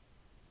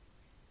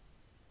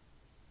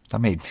 That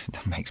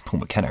makes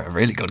Paul McKenna a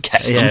really good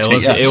guess, Yeah, doesn't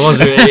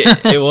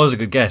it? it was a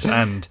good guess.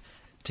 And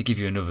to give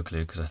you another clue,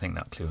 because I think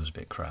that clue was a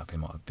bit crap, it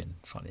might have been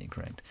slightly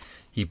incorrect.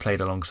 He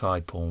played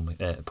alongside Paul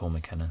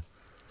McKenna.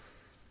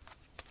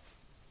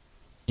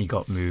 He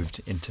got moved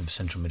into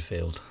central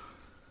midfield.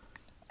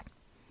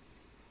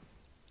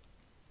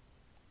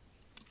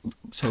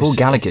 So Paul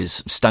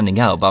Gallagher's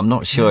standing out, but I'm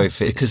not sure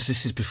if it's... Because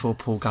this is before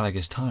Paul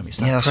Gallagher's time. It's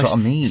that that's what I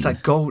mean. It's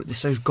that gold.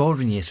 It's those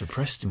golden years for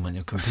Preston when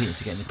they're competing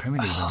to get in the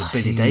Premier League under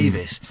Billy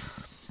Davis.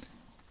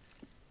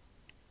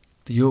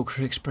 The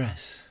Yorkshire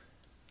Express.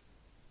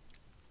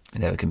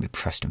 There can be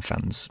Preston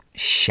fans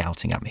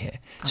shouting at me here.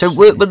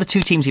 Absolutely. So were the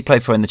 2 teams he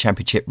played for in the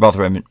Championship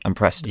Rotherham and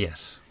Preston?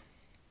 Yes.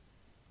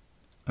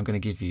 I'm going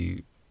to give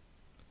you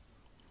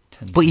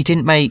 10. But he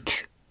didn't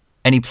make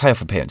any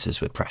playoff appearances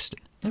with Preston?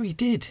 No, he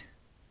did.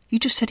 You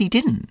just said he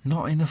didn't.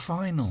 Not in the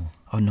final.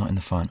 Oh, not in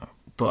the final.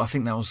 But I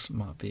think that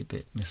might be a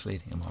bit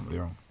misleading. I might be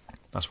wrong.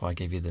 That's why I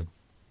gave you the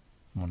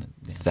one.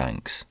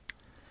 Thanks.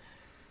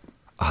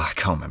 Oh, I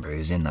can't remember who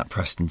was in that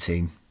Preston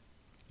team.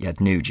 You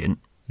had Nugent.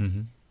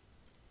 Mm-hmm.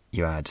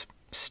 You had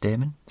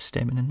Stearman.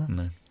 Stearman in there?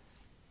 No.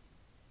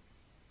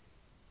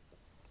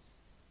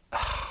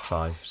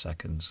 5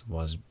 seconds.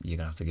 Was you're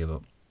gonna have to give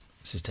up.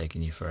 This is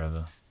taking you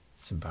forever.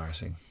 It's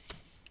embarrassing.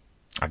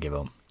 I give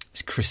up.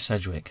 It's Chris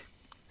Sedgwick.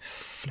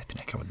 Flipping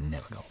heck, I would have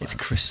never got that. It's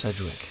Chris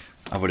Sedgwick.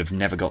 I would have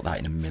never got that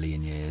in a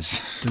million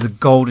years. The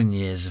golden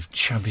years of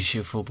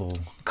Championship football.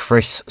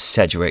 Chris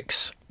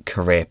Sedgwick's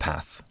career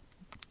path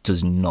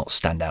does not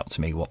stand out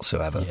to me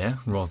whatsoever. Yeah,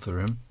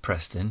 Rotherham,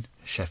 Preston,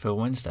 Sheffield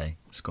Wednesday,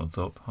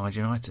 Scunthorpe, Hyde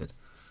United.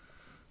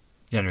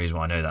 The only reason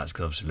why I know that is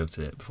because I obviously looked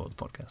at it before the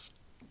podcast.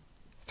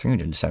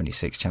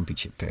 376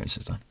 Championship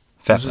appearances, though.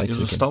 Fair play to him.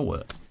 It was a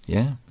stalwart.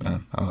 Yeah,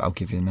 I'll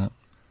give you that.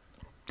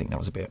 I think that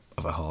was a bit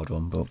of a hard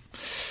one, but...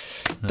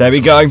 There we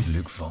go.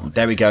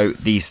 There we go.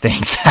 These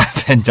things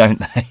happen, don't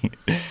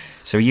they?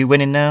 So are you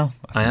winning now?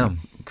 I am.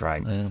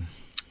 Great. I am.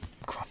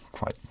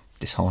 Quite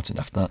disheartened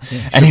after that.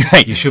 Yeah,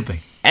 anyway. You should be.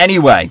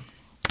 Anyway,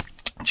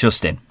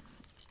 Justin,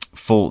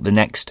 for the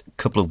next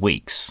couple of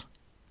weeks,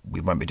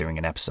 we won't be doing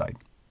an episode.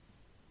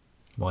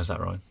 Why is that,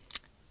 Ryan?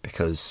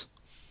 Because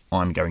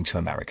I'm going to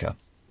America.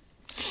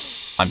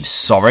 I'm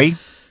sorry.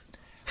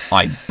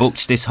 I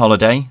booked this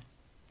holiday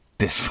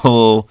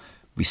before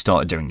we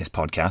started doing this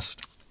podcast.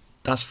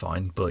 That's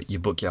fine, but you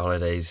book your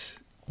holidays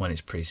when it's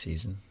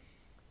pre-season,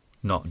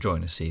 not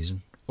during the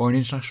season, or an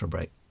international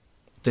break.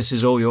 This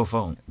is all your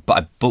fault.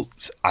 But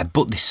I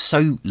booked this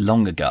so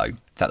long ago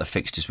that the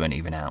fixtures weren't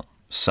even out.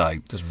 So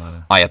doesn't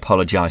matter. I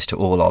apologise to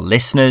all our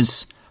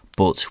listeners,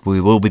 but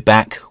we will be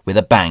back with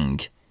a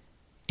bang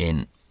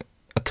in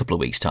a couple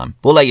of weeks' time.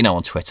 We'll let you know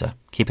on Twitter.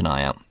 Keep an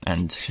eye out.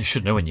 And you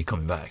should know when you're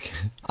coming back.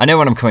 I know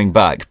when I'm coming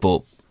back,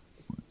 but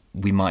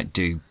we might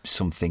do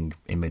something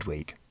in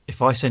midweek.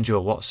 If I send you a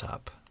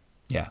WhatsApp...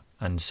 Yeah.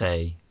 And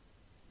say,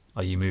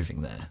 are you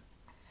moving there?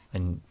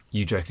 And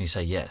you jokingly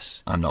say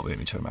yes. I'm not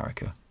moving to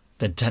America.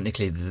 Then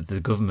technically the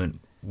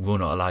government will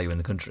not allow you in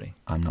the country.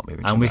 I'm not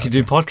moving to America. And we can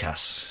do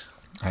podcasts.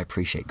 I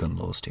appreciate gun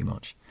laws too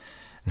much.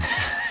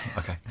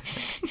 Okay.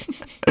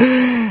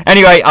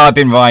 Anyway, I've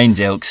been Ryan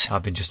Dilks.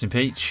 I've been Justin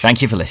Peach.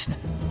 Thank you for listening.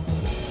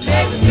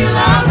 Make me feel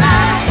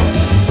alright.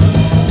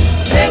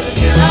 Make me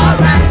feel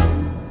alright.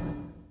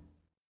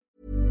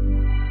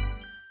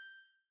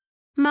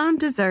 Mom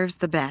deserves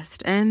the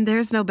best, and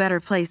there's no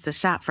better place to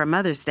shop for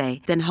Mother's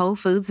Day than Whole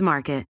Foods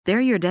Market. They're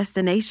your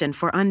destination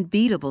for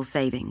unbeatable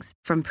savings,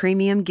 from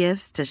premium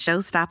gifts to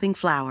show-stopping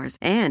flowers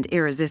and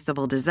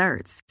irresistible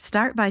desserts.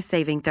 Start by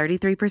saving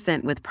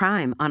 33% with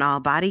Prime on all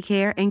body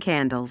care and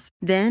candles.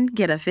 Then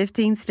get a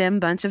 15-stem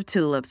bunch of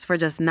tulips for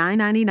just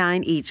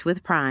 $9.99 each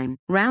with Prime.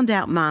 Round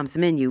out Mom's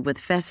menu with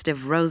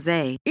festive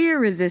rosé,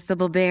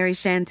 irresistible berry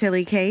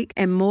chantilly cake,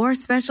 and more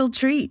special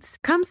treats.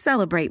 Come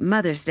celebrate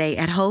Mother's Day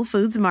at Whole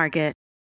Foods Market.